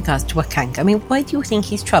 in regards to Wakanga, I mean, why do you think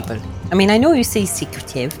he's trouble? I mean, I know you say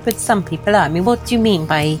secretive, but some people are. I mean, what do you mean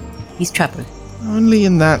by he's trouble? Only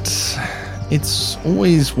in that it's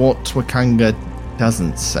always what Wakanga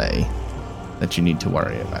doesn't say that you need to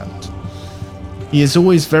worry about. He is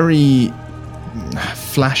always very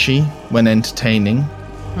flashy when entertaining,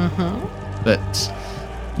 but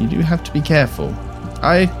you do have to be careful.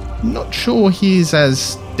 I'm not sure he's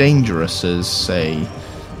as dangerous as, say,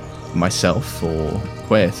 myself or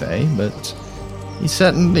Querthe, but he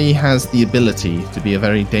certainly has the ability to be a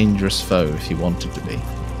very dangerous foe if he wanted to be.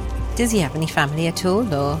 Does he have any family at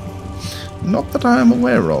all, or? Not that I am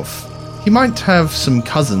aware of. He might have some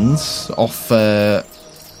cousins off, I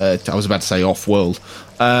was about to say off-world.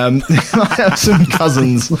 He might have some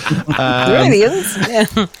cousins. Brilliant!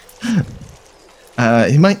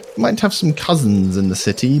 He might have some cousins in the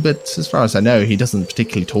city, but as far as I know, he doesn't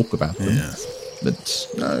particularly talk about them. Yeah. But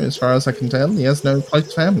no, as far as I can tell, he has no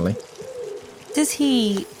close family. Does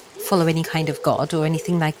he follow any kind of god or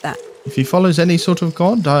anything like that? If he follows any sort of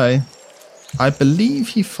god, I believe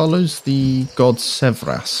he follows the god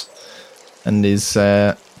Sevras. and is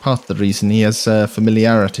part of the reason he has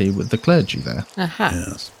familiarity with the clergy there.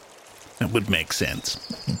 Yes. That would make sense.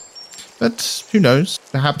 But who knows?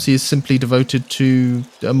 Perhaps he is simply devoted to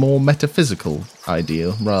a more metaphysical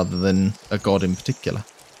ideal rather than a god in particular.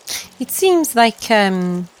 It seems like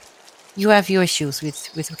you have your issues with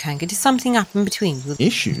Wakanga. Did something happen between you?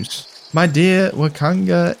 Issues? My dear,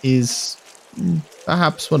 Wakanga is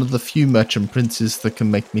perhaps one of the few merchant princes that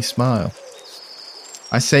can make me smile.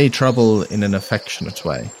 I say trouble in an affectionate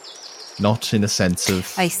way, not in a sense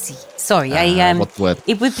of... I see. Sorry, what word?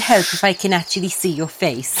 It would help if I can actually see your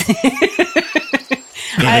face.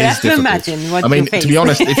 I is have to difficult. imagine what I mean, your face to be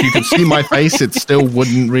honest, if you could see my face, it still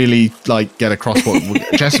wouldn't really get across what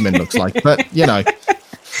Jessamine looks like. But Yeah.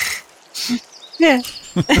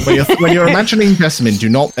 when you're imagining Jessamine, do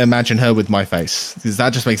not imagine her with my face, because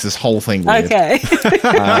that just makes this whole thing weird. Okay.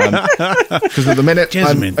 Because at the minute,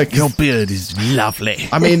 Jessamine, your beard is lovely.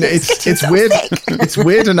 I mean, it's weird. It's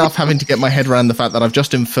weird enough having to get my head around the fact that I've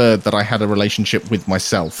just inferred that I had a relationship with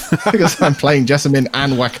myself because I'm playing Jessamine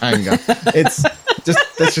and Wakanga.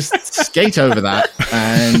 Let's just skate over that,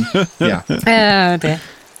 and yeah. Oh dear.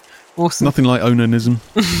 Awesome. Nothing like onanism.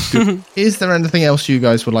 Is there anything else you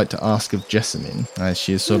guys would like to ask of Jessamine?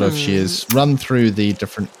 She has run through the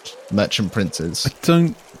different merchant princes, I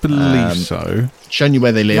don't believe so. shown you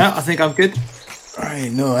where they live. Yeah, I think I'm good. Right,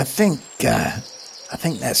 no, I think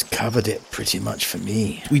that's covered it pretty much for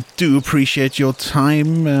me. We do appreciate your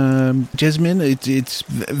time, Jessamine. It's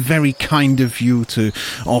very kind of you to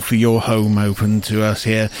offer your home open to us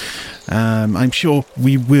here. I'm sure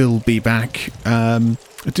we will be back.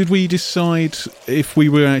 Did we decide if we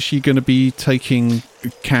were actually going to be taking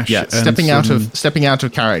cash? Yeah, and stepping out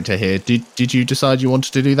of character here. Did you decide you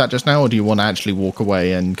wanted to do that just now, or do you want to actually walk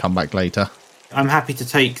away and come back later? I'm happy to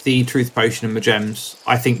take the truth potion and the gems.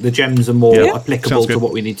 I think the gems are more applicable Sounds to good.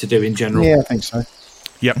 what we need to do in general. Yeah, I think so.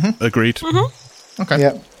 Yep, agreed. Okay.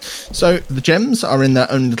 Yeah. So the gems are in their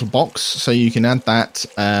own little box, so you can add that.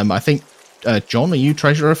 I think, John, are you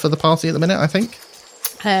treasurer for the party at the minute, I think?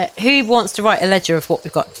 Who wants to write a ledger of what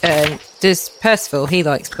we've got? Does Percival? He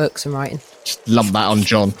likes books and writing, Just lump that on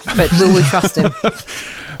John. but will we trust him?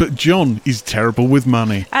 But John is terrible with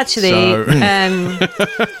money. Actually, So-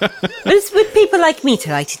 would people like me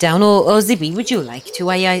to write it down, or Zibby? Would you like to?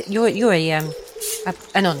 You're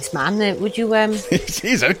an honest man. Would you?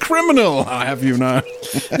 He's a criminal, I have you know.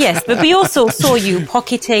 Yes, but we also saw you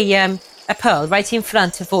pocket a pearl right in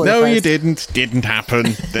front of all No, of us. you didn't. Didn't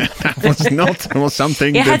happen. That was not or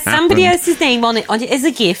something It that had somebody happened. else's name on it as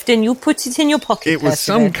a gift, and you put it in your pocket. It was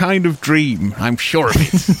Percival. some kind of dream. I'm sure of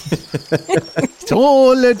it. It's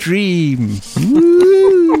all a dream.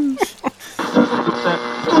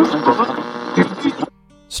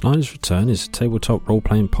 Snyder's Return is a tabletop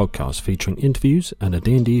role-playing podcast featuring interviews and a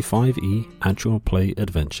D&D 5e actual play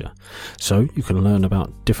adventure, so you can learn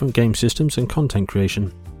about different game systems and content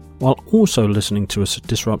creation, while also listening to us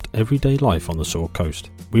disrupt everyday life on the Sword Coast.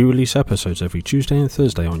 We release episodes every Tuesday and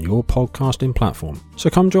Thursday on your podcasting platform, so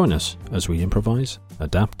come join us as we improvise,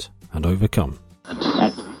 adapt, and overcome.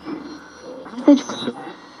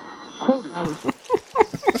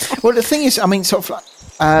 Well, the thing is, I mean, sort of like,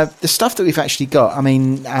 the stuff that we've actually got. I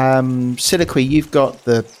mean, Siliqui, you've got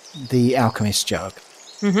the alchemist jug,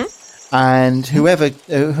 and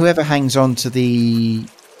whoever hangs on to the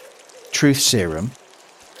truth serum,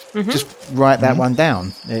 just write that one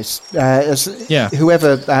down. It's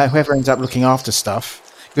whoever ends up looking after stuff.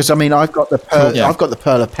 Because I mean, I've got the pearl. Yeah. I've got the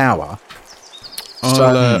pearl of power.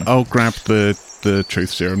 I'll grab the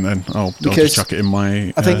truth serum then. I'll Because just chuck it in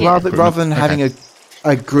my. I think rather than having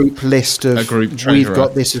a group list of A group we've treasurer.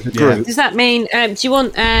 got this as a Yeah. group. Does that mean? Do you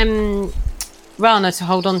want Rana to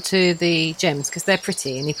hold on to the gems because they're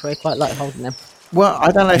pretty and he probably quite like holding them? Well,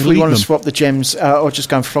 I don't know if You we leave want to them. swap the gems or just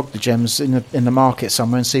go and flog the gems in the market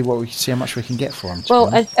somewhere and see how much we can get for them. Well,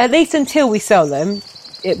 at least until we sell them,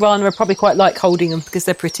 Rana will probably quite like holding them because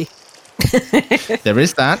they're pretty. There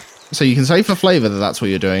is that. So you can say for flavour that that's what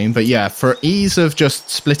you're doing. But yeah, for ease of just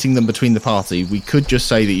splitting them between the party, we could just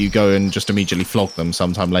say that you go and just immediately flog them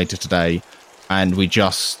sometime later today. And we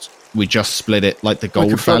just split it like the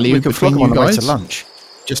gold value we could flog between them you on the way guys. to lunch,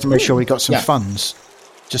 just to make sure we got some Yeah. funds,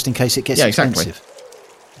 just in case it gets Yeah, exactly. expensive.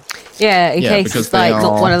 Yeah, in Yeah, case because it's like they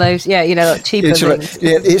not are- one of those. Yeah, like cheaper It's, things.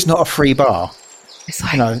 it's not a free bar. It's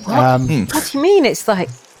like, You know, what do you mean? It's like,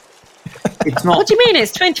 It's not. what do you mean?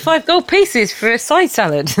 It's 25 gold pieces for a side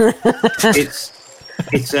salad.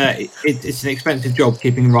 It's an expensive job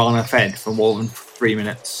keeping Rana fed for more than 3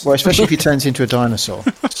 minutes. well, especially if he turns into a dinosaur.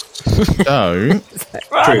 So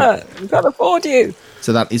Rana, we can't afford you.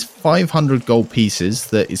 that is 500 gold pieces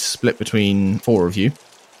that is split between 4 of you.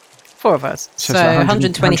 4 of us. So So, it's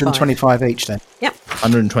 125. 125 each then. Yep.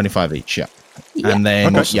 125 each, yeah. Yeah. And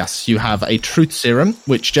then, Okay. yes, you have a truth serum,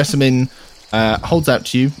 which Jessamine holds out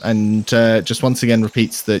to you and just once again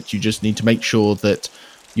repeats that you just need to make sure that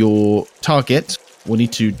your target will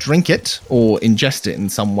need to drink it or ingest it in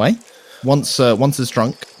some way. Once it's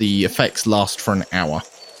drunk, the effects last for an hour.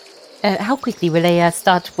 How quickly will they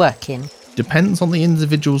start working? Depends on the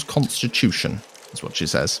individual's constitution, is what she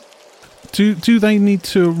says. Do they need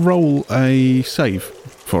to roll a save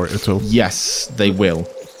for it at all? Yes, they will.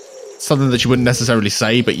 Something that you wouldn't necessarily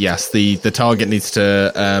say, but yes, the target needs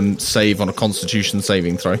to save on a constitution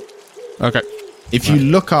saving throw. Okay. If you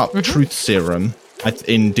look up Truth Serum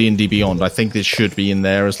in D&D Beyond, I think this should be in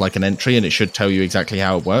there as like an entry, and it should tell you exactly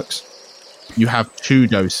how it works. You have 2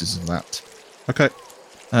 doses of that. Okay.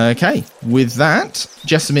 Okay, with that,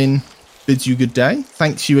 Jessamine bids you good day.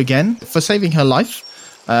 Thanks you again for saving her life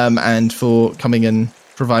and for coming and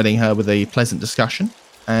providing her with a pleasant discussion,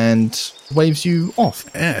 and waves you off.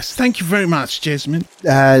 Yes, thank you very much, Jasmine.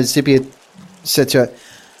 Zibia said to her,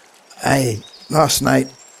 "Hey, last night,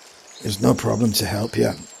 there's no problem to help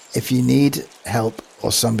you. If you need help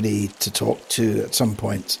or somebody to talk to at some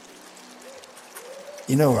point,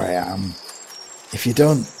 you know where I am. If you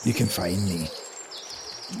don't, you can find me."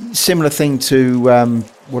 Similar thing to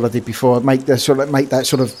what I did before. Make that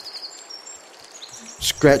sort of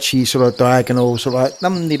scratchy, sort of diagonal, sort of like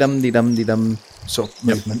dum-de-dum-de-dum-de-dum sort of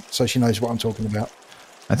movement, so she knows what I'm talking about.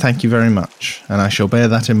 I thank you very much, and I shall bear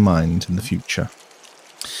that in mind in the future.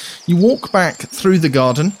 You walk back through the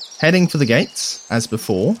garden, heading for the gates, as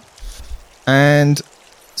before, and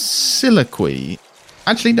Siliqui.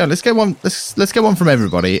 Actually, no. Let's get one. Let's get one from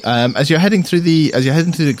everybody. As you're heading through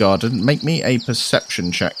the garden, make me a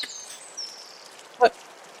perception check.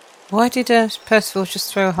 Why did Percival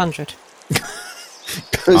just throw 100?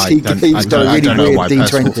 Because he's got a really weird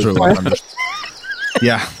D20.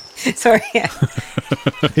 Yeah. Sorry, yeah.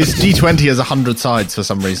 His D20 has 100 sides for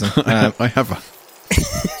some reason. I have a...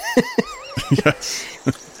 Yes.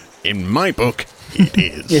 In my book, it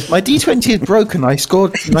is. Yes, my D20 is broken. I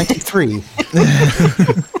scored 93.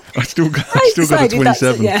 I still got a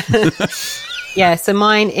 27. Yeah. Yeah, so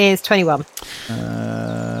mine is 21.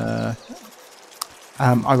 I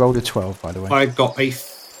rolled a 12, by the way. I got a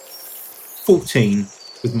 14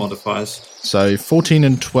 with modifiers. So 14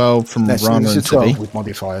 and 12 from Rana it's and a 12 Zibby. with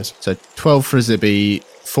modifiers. So 12 for Zibby,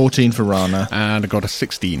 14 for Rana, And I got a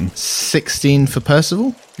 16. 16 for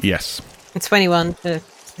Percival. Yes. And 21 for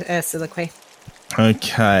Siliqui.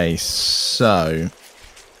 Okay, so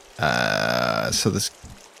this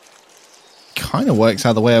kind of works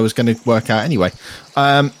out the way I was going to work out anyway.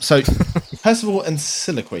 So Percival and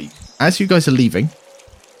Siliqui, as you guys are leaving,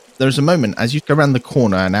 there's a moment as you go around the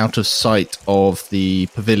corner and out of sight of the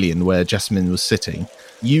pavilion where Jessamine was sitting,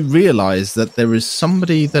 you realise that there is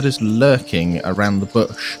somebody that is lurking around the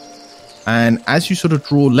bush. And as you sort of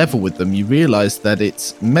draw level with them, you realise that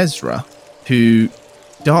it's Mesra, who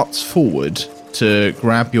darts forward to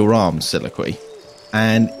grab your arm, Siliqui.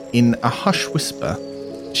 And in a hushed whisper,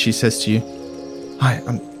 she says to you, "Hi,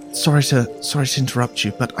 I'm sorry to interrupt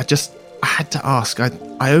you, but I had to ask. I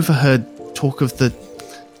overheard talk of the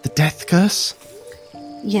death curse.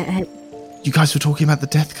 Yeah, You guys were talking about the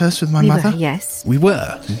death curse with my we mother? were, yes. We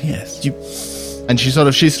were, yes. And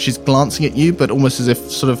she's glancing at you, but almost as if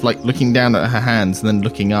sort of like looking down at her hands and then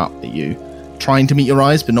looking up at you, trying to meet your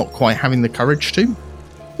eyes, but not quite having the courage to.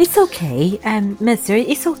 It's okay, Mister.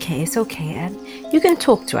 It's okay. You can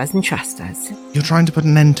talk to us and trust us. You're trying to put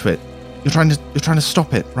an end to it. You're trying to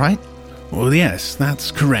stop it, right? Well, yes, that's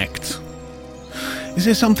correct. Is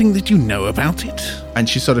there something that you know about it? And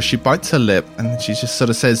she bites her lip and she just sort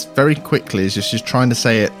of says very quickly, as she's trying to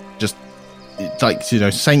say it, just like,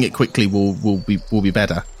 saying it quickly will be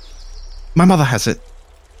better. My mother has it.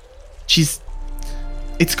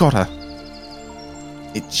 It's got her.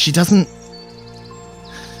 She doesn't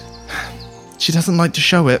like to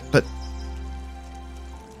show it, but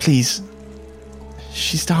please,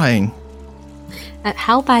 she's dying.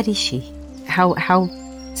 How bad is she? How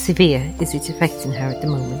severe is it affecting her at the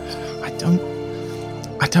moment?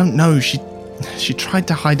 I don't know. She tried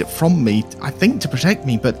to hide it from me, I think to protect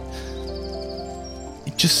me, but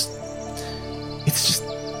it's just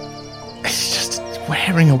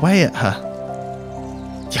wearing away at her.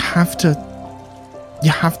 You have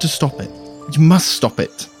to stop it. You must stop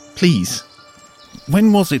it, please.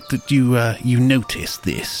 When was it that you noticed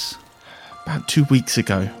this? About 2 weeks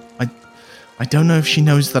ago. I don't know if she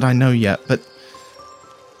knows that I know yet, but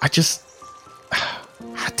I just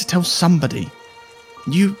had to tell somebody.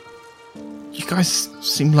 You guys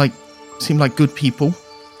seem like good people.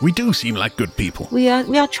 We do seem like good people. We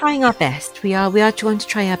are trying our best. We are trying to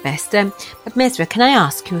try our best. But Mesra, can I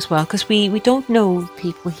ask you as well, because we don't know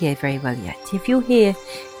people here very well yet. If you hear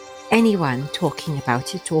anyone talking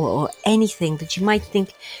about it or anything that you might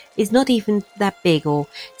think is not even that big or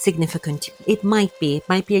significant, it might be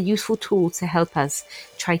a useful tool to help us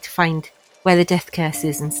try to find where the death curse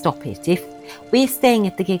is and stop it. If we're staying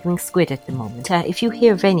at the Giggling Squid at the moment, if you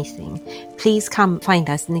hear of anything, please come find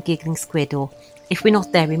us in the Giggling Squid, or if we're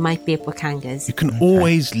not there, we might be at Wakanga's. You can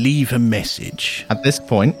always leave a message. At this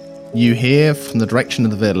point, you hear from the direction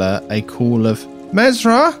of the villa a call of,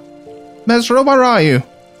 Mesra? Mesra, where are you?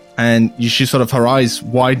 And she sort of, her eyes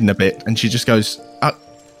widen a bit, and she just goes,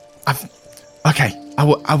 okay, I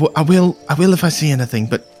will if I see anything,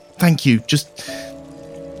 but thank you, just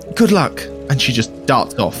good luck. And she just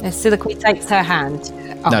darts off. Siliqui takes her hand.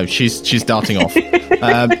 Oh. No, she's darting off.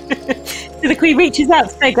 Siliqui reaches out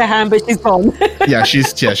to take her hand, but she's gone. yeah,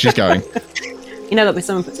 she's going. You know that when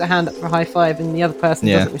someone puts her hand up for a high five and the other person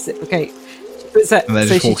doesn't reciprocate, and then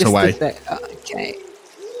just walks away. Okay.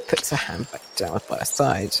 Puts her hand back down by her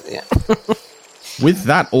side. Yeah. With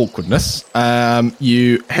that awkwardness,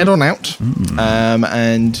 you head on out,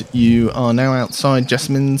 and you are now outside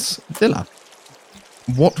Jessamyn's villa.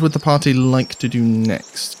 What would the party like to do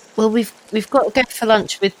next? Well, we've got to go for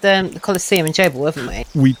lunch with the Colosseum in Jobel, haven't we?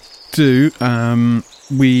 We do.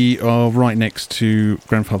 We are right next to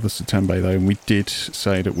Grandfather Satembe, though, and we did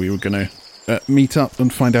say that we were going to meet up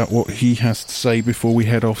and find out what he has to say before we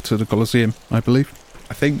head off to the Colosseum, I believe.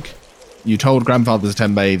 I think. You told Grandfather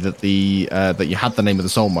Satembe that that you had the name of the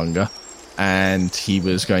soulmonger, and he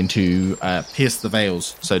was going to pierce the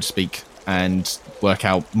veils, so to speak, and work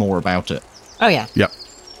out more about it. Oh, yeah. Yep.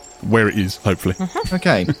 Where it is, hopefully. Mm-hmm.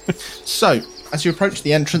 Okay. So, as you approach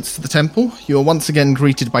the entrance to the temple, you are once again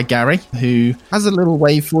greeted by Gary, who has a little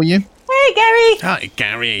wave for you. Hey, Gary! Hi,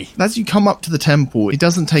 Gary. As you come up to the temple, it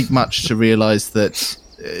doesn't take much to realise that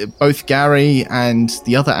both Gary and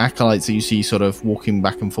the other acolytes that you see sort of walking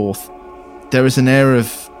back and forth, there is an air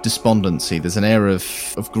of despondency. There's an air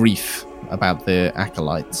of grief about the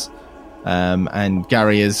acolytes. And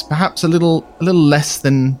Gary is perhaps a little less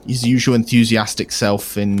than his usual enthusiastic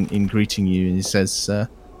self in greeting you. And he says,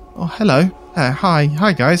 "Oh, hello,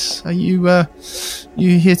 hi guys. Are you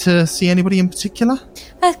here to see anybody in particular?"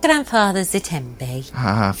 Grandfather Satembe.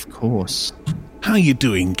 Ah, of course. How you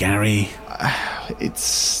doing, Gary?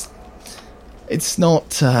 It's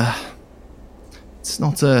not a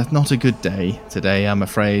good day today, I'm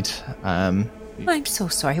afraid. I'm so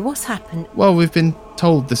sorry. What's happened? Well, we've been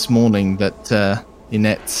told this morning that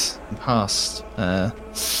Inette passed.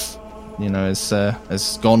 Has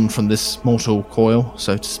gone from this mortal coil,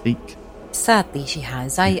 so to speak. Sadly, she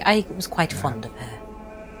has. I was quite fond of her.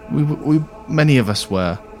 We many of us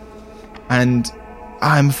were, and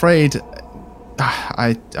I'm afraid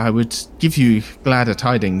I would give you gladder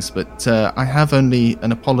tidings, but I have only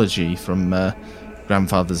an apology from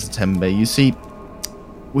Grandfather Satembe. You see,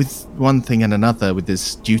 with one thing and another, with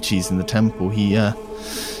his duties in the temple,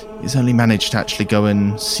 he's only managed to actually go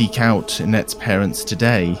and seek out Inette's parents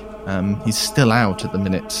today. He's still out at the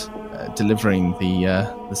minute, delivering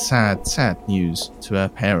the sad news to her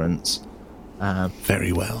parents.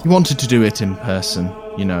 Very well. He wanted to do it in person,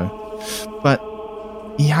 but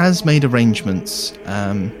he has made arrangements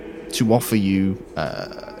to offer you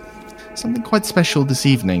something quite special this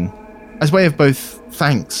evening, as way of both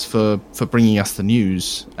thanks for bringing us the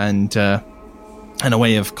news and a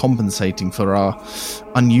way of compensating for our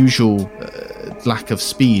unusual lack of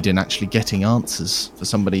speed in actually getting answers for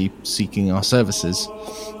somebody seeking our services.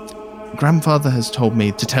 Grandfather has told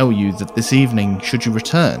me to tell you that this evening, should you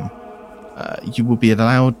return, you will be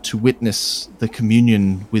allowed to witness the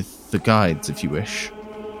communion with the guides if you wish.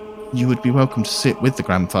 You would be welcome to sit with the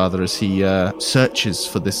grandfather as he searches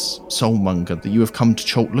for this soulmonger that you have come to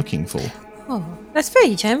Cholt looking for. Oh, that's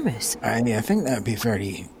very generous. I think that would be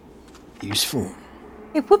very useful.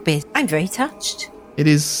 It would be. I'm very touched. It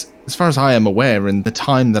is, as far as I am aware, in the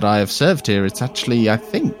time that I have served here, it's actually, I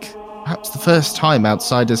think, perhaps the first time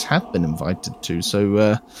outsiders have been invited to.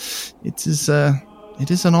 So it is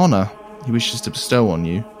an honour he wishes to bestow on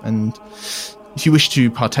you, and if you wish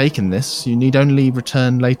to partake in this, you need only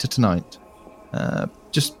return later tonight.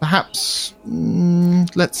 Just perhaps,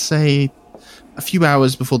 let's say, a few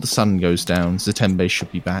hours before the sun goes down, Satembe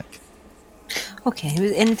should be back.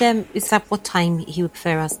 Okay, and is that what time he would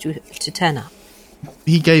prefer us to turn up?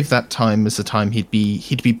 He gave that time as the time he'd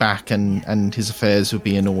be back and his affairs would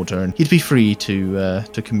be in order and he'd be free to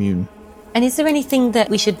commune. And is there anything that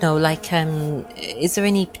we should know? Like, is there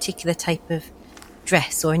any particular type of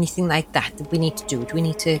dress or anything like that we need to do? Do we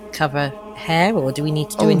need to cover hair, or do we need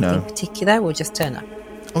to do anything particular, or just turn up?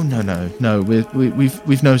 Oh no.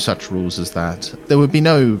 We've no such rules as that. There would be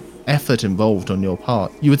no effort involved on your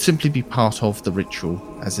part. You would simply be part of the ritual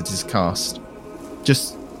as it is cast.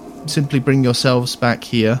 Just simply bring yourselves back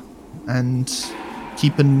here and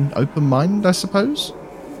keep an open mind, I suppose.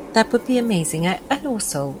 That would be amazing. And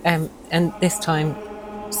also, and this time,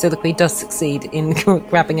 Soliloquy does succeed in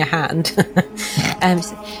grabbing a hand.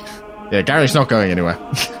 Yeah, Gary's not going anywhere.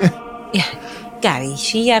 Yeah, Gary,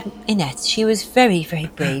 Annette, she was very, very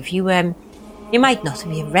brave. You might not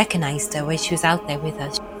have recognised her when she was out there with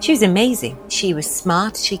us. She was amazing. She was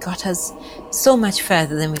smart. She got us so much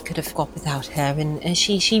further than we could have got without her. And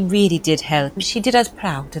she really did help. She did us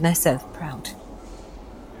proud and herself proud.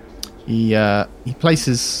 He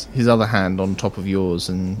places his other hand on top of yours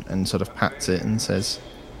and sort of pats it and says,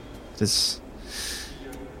 It is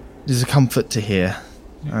a comfort to hear.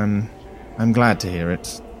 I'm glad to hear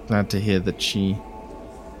it. Glad to hear that she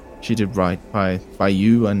did right by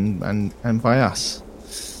you and by us.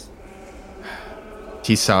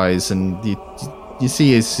 He sighs, and you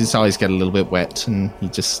see his eyes get a little bit wet, and he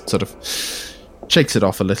just sort of shakes it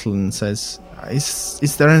off a little and says,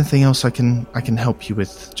 Is there anything else I can help you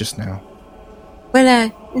with just now?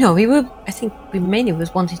 Well, no, I think we mainly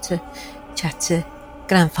was wanting to chat to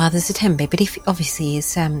Grandfather Zatembe, but if obviously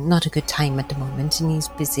it's not a good time at the moment and he's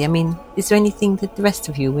busy. I mean, is there anything that the rest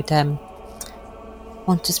of you would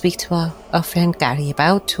want to speak to our friend Gary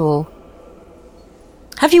about, or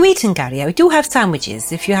have you eaten, Gary? I do have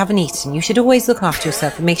sandwiches. If you haven't eaten, you should always look after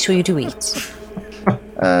yourself and make sure you do eat.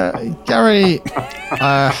 Gary,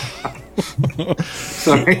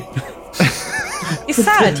 Sorry. It's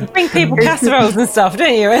sad. You bring people casseroles and stuff,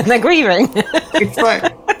 don't you? And they're grieving. It's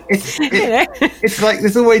like it's like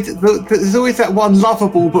there's always that one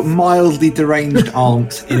lovable but mildly deranged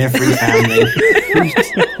aunt in every family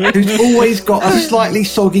who's always got a slightly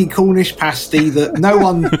soggy Cornish pasty that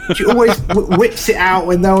she always whips it out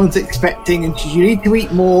when no one's expecting, and you need to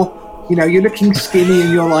eat more. You know, you're looking skinny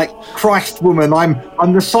and you're like, Christ, woman, I'm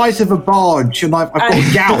the size of a barge and I've got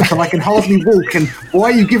gout and I can hardly walk, and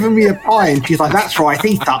why are you giving me a pie? And she's like, that's right,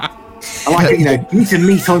 eat up. I like it, you need some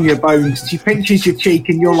meat on your bones. She pinches your cheek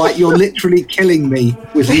and you're like, you're literally killing me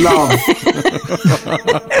with love.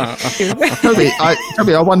 Toby,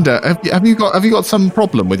 I wonder, have you got some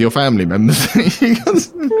problem with your family members?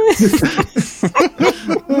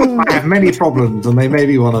 I have many problems, and they may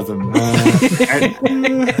be one of them.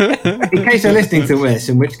 In case they're listening to this,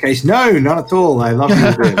 in which case, no, not at all. I love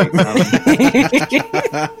you dearly.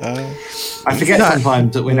 I forget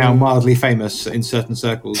sometimes that we're now mildly famous in certain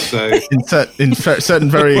circles. So in certain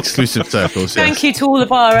very exclusive circles. Yes. Thank you to all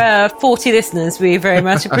of our 40 listeners. We very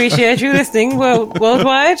much appreciate you listening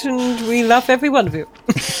worldwide, and we love every one of you.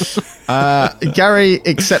 Gary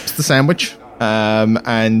accepts the sandwich.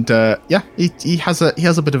 He has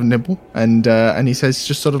a bit of a nibble, and he says,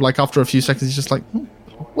 just sort of like after a few seconds, he's just like,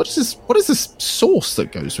 what is this sauce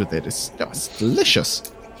that goes with it? It's delicious.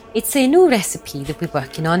 It's a new recipe that we're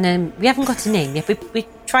working on, and we haven't got a name yet. We're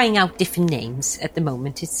trying out different names at the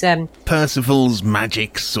moment. It's Percival's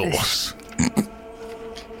magic sauce.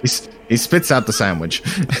 He spits out the sandwich.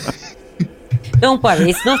 Don't worry,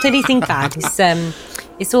 it's not anything bad.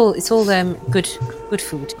 It's all good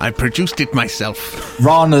food. I produced it myself.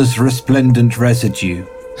 Rana's resplendent residue.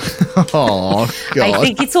 Oh, God. I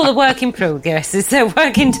think it's all a work in progress. It's a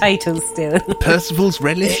working title still. Percival's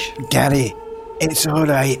relish? Gary, it's all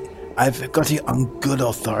right. I've got it on good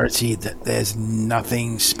authority that there's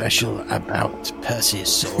nothing special about Percy's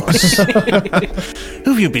sauce.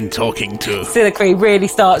 Who have you been talking to? Soliloquy really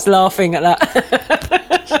starts laughing at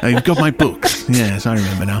that. Oh, you've got my book. Yes, I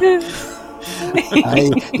remember now.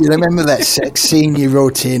 You remember that sex scene you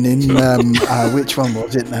wrote in which one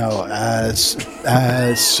was it now?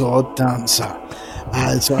 Sword Dancer.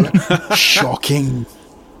 Shocking.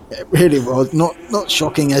 It really was. Not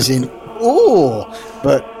shocking as in,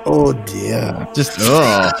 but oh dear. Just,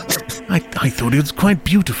 oh. I thought it was quite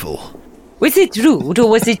beautiful. Was it rude, or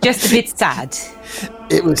was it just a bit sad?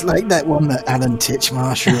 It was like that one that Alan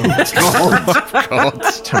Titchmarsh wrote. God. Do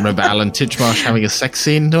you remember Alan Titchmarsh having a sex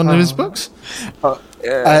scene in one of his books?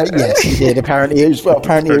 Yes, he did. Apparently, it was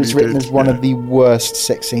written as one of the worst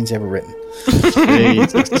sex scenes ever written.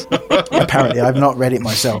 Jesus. Apparently, I've not read it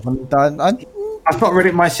myself. I've not read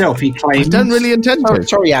it myself, he claims. I don't really intend to.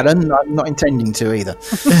 Sorry, Alan. I'm not intending to either.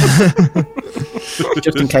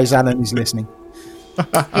 Just in case Alan is listening.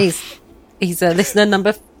 He's listener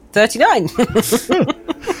number 39.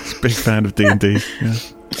 Big fan of D&D. Yeah.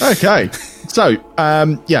 Okay. So,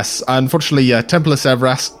 yes, unfortunately, Temple of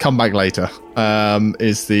Severas, come back later,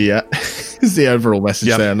 is the is the overall message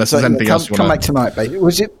there, unless there's anything else you come want back tonight, babe.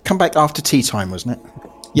 Was it come back after tea time, wasn't it?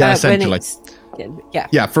 Yeah, essentially. Yeah.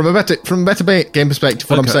 Yeah, from a better game perspective,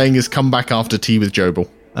 what I'm saying is come back after tea with Jobel.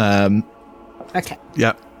 Okay.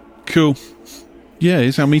 Yeah. Cool. Yeah,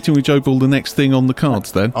 is our meeting with Jobel the next thing on the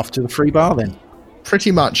cards then? Off to the free bar then.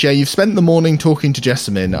 Pretty much, yeah. You've spent the morning talking to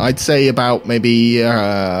Jessamine. I'd say about maybe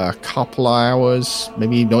a couple hours,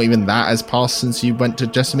 maybe not even that has passed since you went to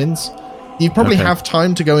Jessamine's. You probably have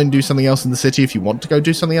time to go and do something else in the city if you want to go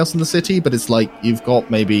do something else in the city, but it's like you've got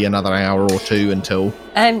maybe another hour or two until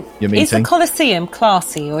your meeting. Is the Colosseum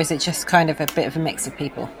classy, or is it just kind of a bit of a mix of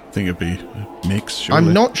people? I think it'd be a mix, surely.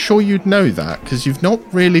 I'm not sure you'd know that, because you've not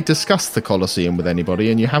really discussed the Colosseum with anybody,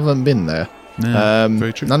 and you haven't been there. No,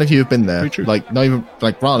 very true. None of you have been there. Very true. Like, not even,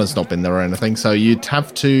 like, Rana's not been there or anything, so you'd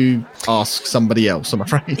have to ask somebody else, I'm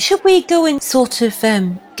afraid. Should we go and sort of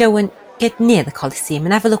go and get near the Colosseum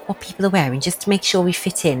and have a look what people are wearing, just to make sure we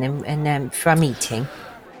fit in and for our meeting?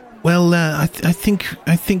 Well, I think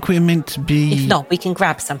we're meant to be... If not, we can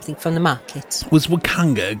grab something from the market. Was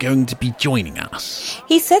Wakanga going to be joining us?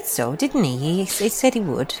 He said so, didn't he? He said he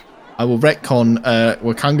would. I will retcon.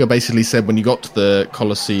 Wakanga basically said when you got to the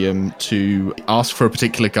Colosseum to ask for a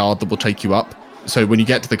particular guard that will take you up. So when you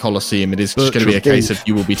get to the Colosseum, it is just going to be a case of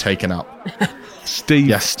you will be taken up. Steve.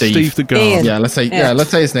 Yeah, Steve. Steve the guard. Yeah, let's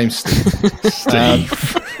say his name's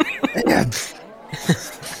Steve.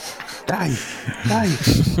 Dave.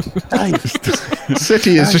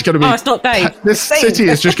 City is just going to be. Oh, it's not Dave. This city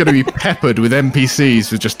is just going to be peppered with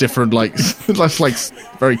NPCs with just different, like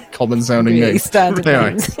very common sounding Really names. standard Anyway,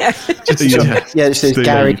 names. Yeah. There's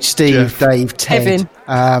Gary, Steve, Jeff. Dave, Ted,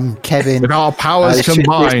 Kevin. with our powers There's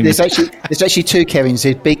combined. actually two Kevins.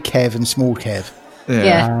 There's Big Kev and Small Kev.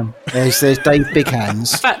 Yeah. There's Dave Big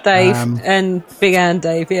Hands. Fat Dave and Big Ann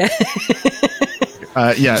Dave, yeah.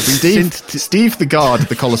 Steve the guard at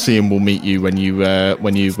the Colosseum will meet you when you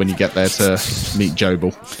get there to meet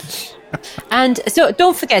Jobel. And so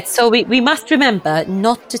don't forget, so we must remember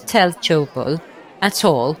not to tell Jobel at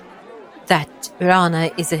all that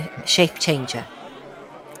Rana is a shape changer.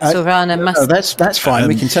 So Rana must... No, that's fine.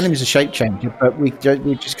 We can tell him he's a shape changer, but we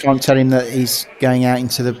just can't tell him that he's going out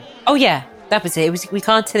into the... Oh yeah, that was it. We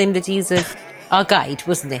can't tell him that he's our guide,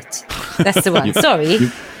 wasn't it? That's the one. Sorry,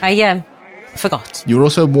 I forgot. You were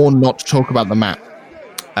also warned not to talk about the map.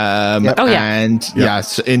 And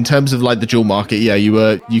so in terms of like the jewel market,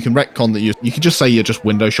 you can retcon that you can just say you're just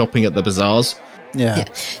window shopping at the bazaars. Yeah.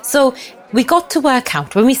 So we got to work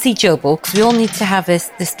out when we see Jobel, because we all need to have the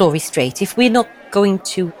story straight. If we're not going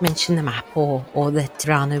to mention the map or that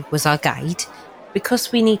Rana was our guide,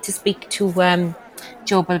 because we need to speak to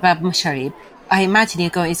Jobel about Musharib, I imagine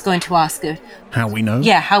he's going to ask her how we know.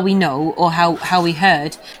 Yeah, how we know, or how we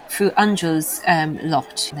heard through Angel's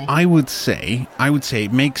lot. I would say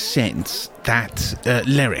it makes sense that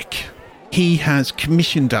Lyric, he has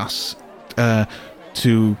commissioned us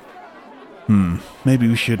to. Maybe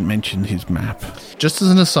we shouldn't mention his map. Just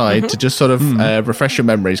as an aside, to just sort of refresh your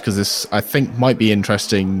memories, because this I think might be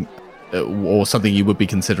interesting, or something you would be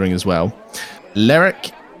considering as well.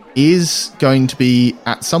 Lyric is going to be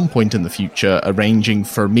at some point in the future arranging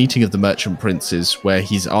for a meeting of the Merchant Princes where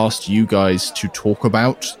he's asked you guys to talk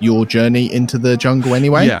about your journey into the jungle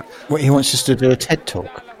anyway. Yeah. He wants us to do a TED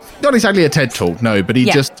talk. Not exactly a TED talk, no, but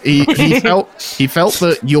he felt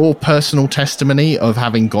that your personal testimony of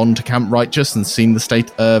having gone to Camp Righteous and seen the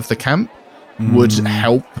state of the camp would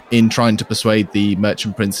help in trying to persuade the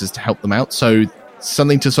Merchant Princes to help them out. So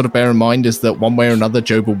something to sort of bear in mind is that one way or another,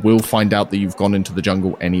 Jobel will find out that you've gone into the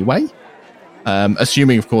jungle anyway.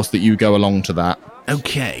 Assuming, of course, that you go along to that.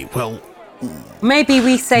 Okay, well... Maybe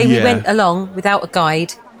we say we went along without a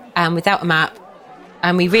guide and without a map,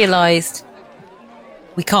 and we realised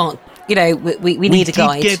we can't, we need a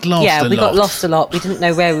guide. Get lost we got lost a lot. We didn't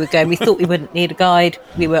know where we were going. We thought we wouldn't need a guide.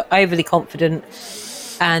 We were overly confident.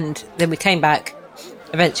 And then we came back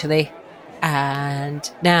eventually.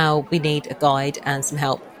 And now we need a guide and some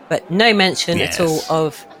help. But no mention at all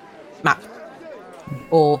of map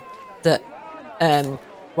or that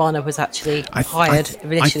Rana was actually hired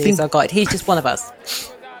initially as our guide. He's just one of us.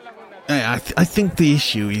 I think the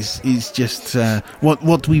issue is just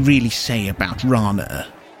what we really say about Rana.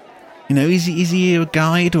 Is he a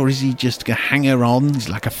guide or is he just a hanger-on? He's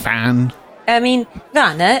like a fan. I mean,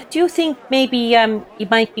 Rana, do you think maybe it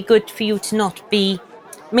might be good for you to not be...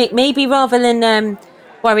 Maybe rather than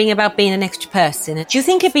worrying about being an extra person, do you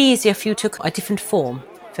think it'd be easier if you took a different form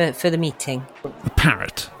for the meeting? A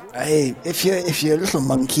parrot. Hey, if you're a little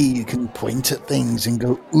monkey, you can point at things and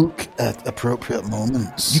go ook at appropriate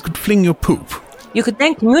moments. You could fling your poop. You could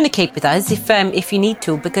then communicate with us if you need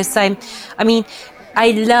to, because I mean,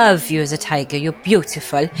 I love you as a tiger. You're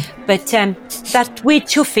beautiful. But that weird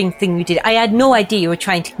chuffing thing you did, I had no idea you were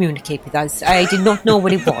trying to communicate with us. I did not know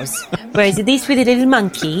what it was. Whereas at least with a little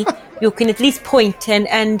monkey, you can at least point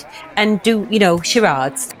and do,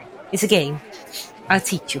 charades. It's a game. I'll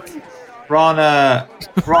teach you. Rana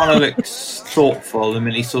looks thoughtful, and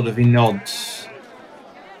then he nods,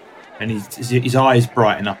 and his eyes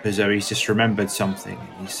brighten up as though he's just remembered something.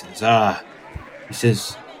 And he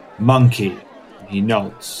says, monkey. And he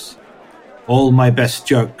nods. All my best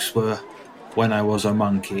jokes were when I was a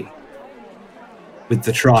monkey with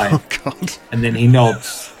the tribe. Oh, God. And then he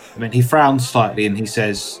nods, and then he frowns slightly, and he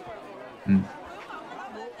says,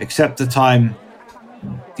 except the time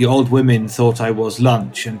the old women thought I was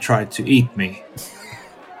lunch and tried to eat me.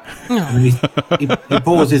 And he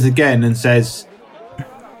pauses again and says,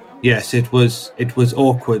 yes, it was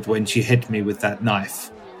awkward when she hit me with that knife.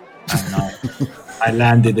 And I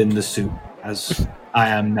landed in the soup, as I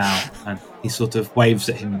am now. And he sort of waves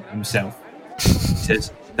at himself. He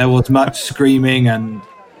says, there was much screaming, and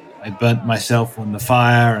I burnt myself on the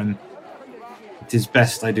fire, and it is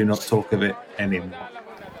best I do not talk of it anymore.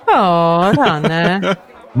 Oh, Rana.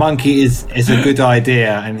 Monkey is a good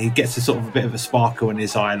idea, and he gets a sort of a bit of a sparkle in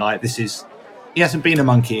his eye. Like, he hasn't been a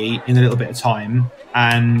monkey in a little bit of time,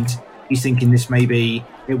 and he's thinking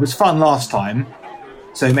it was fun last time,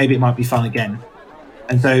 so maybe it might be fun again.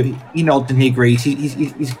 And so he nods and he agrees.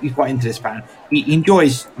 He's quite into this plan. He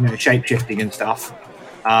enjoys shape-shifting and stuff,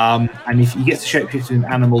 and if he gets to shape-shift to an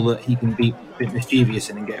animal that he can be a bit mischievous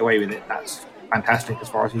in and get away with it, that's fantastic as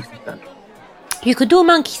far as he's concerned. You could do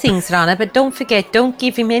monkey things, Rana, but don't forget, don't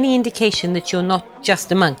give him any indication that you're not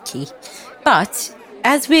just a monkey. But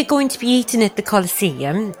as we're going to be eating at the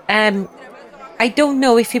Colosseum, I don't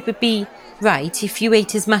know if it would be right if you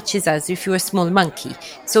ate as much as us if you were a small monkey.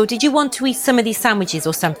 So did you want to eat some of these sandwiches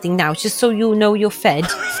or something now, just so you know you're fed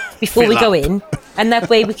before we go in? And that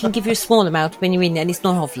way we can give you a small amount when you're in and it's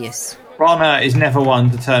not obvious. Rana is never one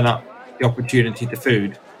to turn up the opportunity to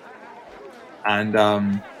food.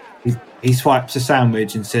 And he swipes a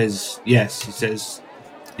sandwich and says, yes, he says,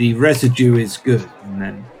 the residue is good, and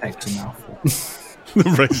then takes a mouthful.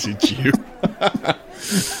 The residue.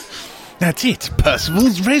 That's it,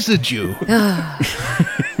 Percival's residue.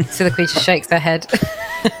 So the creature shakes their head.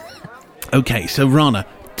 Okay, so Rana,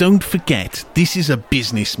 don't forget, this is a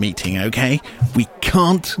business meeting, okay? We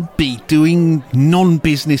can't be doing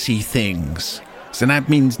non-businessy things. So that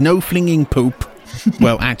means no flinging poop.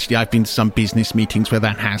 Well, actually, I've been to some business meetings where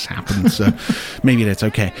that has happened, so maybe that's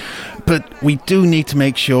okay. But we do need to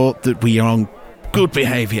make sure that we are on good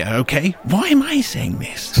behaviour, okay? Why am I saying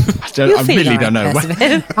this? I really don't know.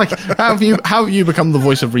 Like, how have you become the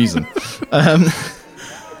voice of reason?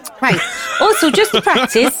 Right. Also, just to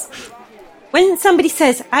practice, when somebody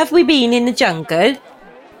says, have we been in the jungle?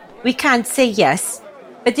 We can't say yes.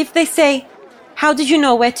 But if they say, how did you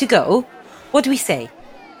know where to go? What do we say?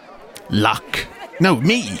 Luck. No,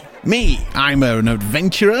 me. I'm an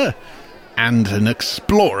adventurer and an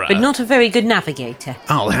explorer. But not a very good navigator.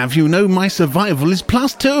 I'll have you know my survival is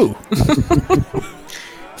 +2.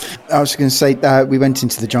 I was going to say, we went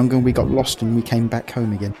into the jungle and we got lost and we came back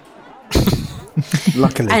home again.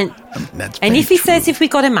 Luckily. And That's if he true. says if we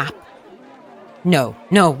got a map? No,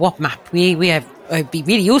 what map? We have. It'd be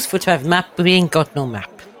really useful to have a map, but we ain't got no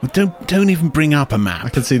map. Well, don't even bring up a map. I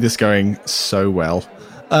can see this going so well.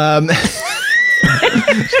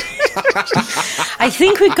 I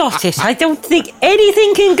think we got it. I don't think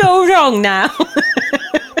anything can go wrong now.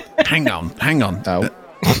 Hang on. Oh.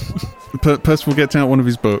 Percival gets out one of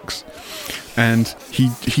his books and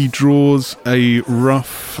he draws a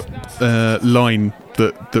rough line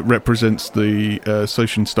that represents the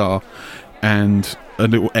Socian Star and a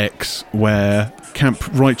little X where Camp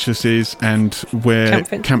Righteous is and where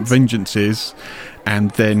Camp Vengeance is,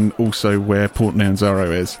 and then also where Port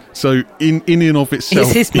Nyanzaro is. So in and of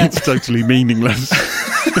itself, it's totally meaningless.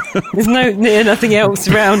 There's nothing else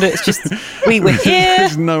around it. It's just we were here.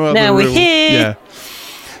 There's no other now we're real, here.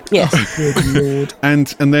 Yeah. Yes. Good Lord. And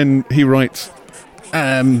then he writes,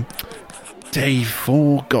 Day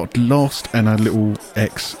 4 got lost and a little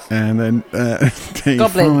X, and then day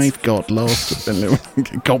Goblins. 5 got lost and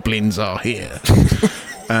little goblins are here.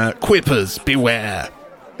 Quippers, beware.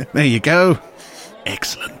 There you go.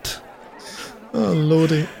 Excellent. Oh,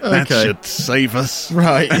 lordy. That Okay. should save us.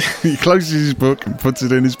 Right. he closes his book and puts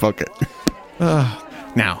it in his pocket.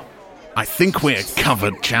 Now, I think we're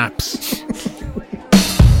covered, chaps.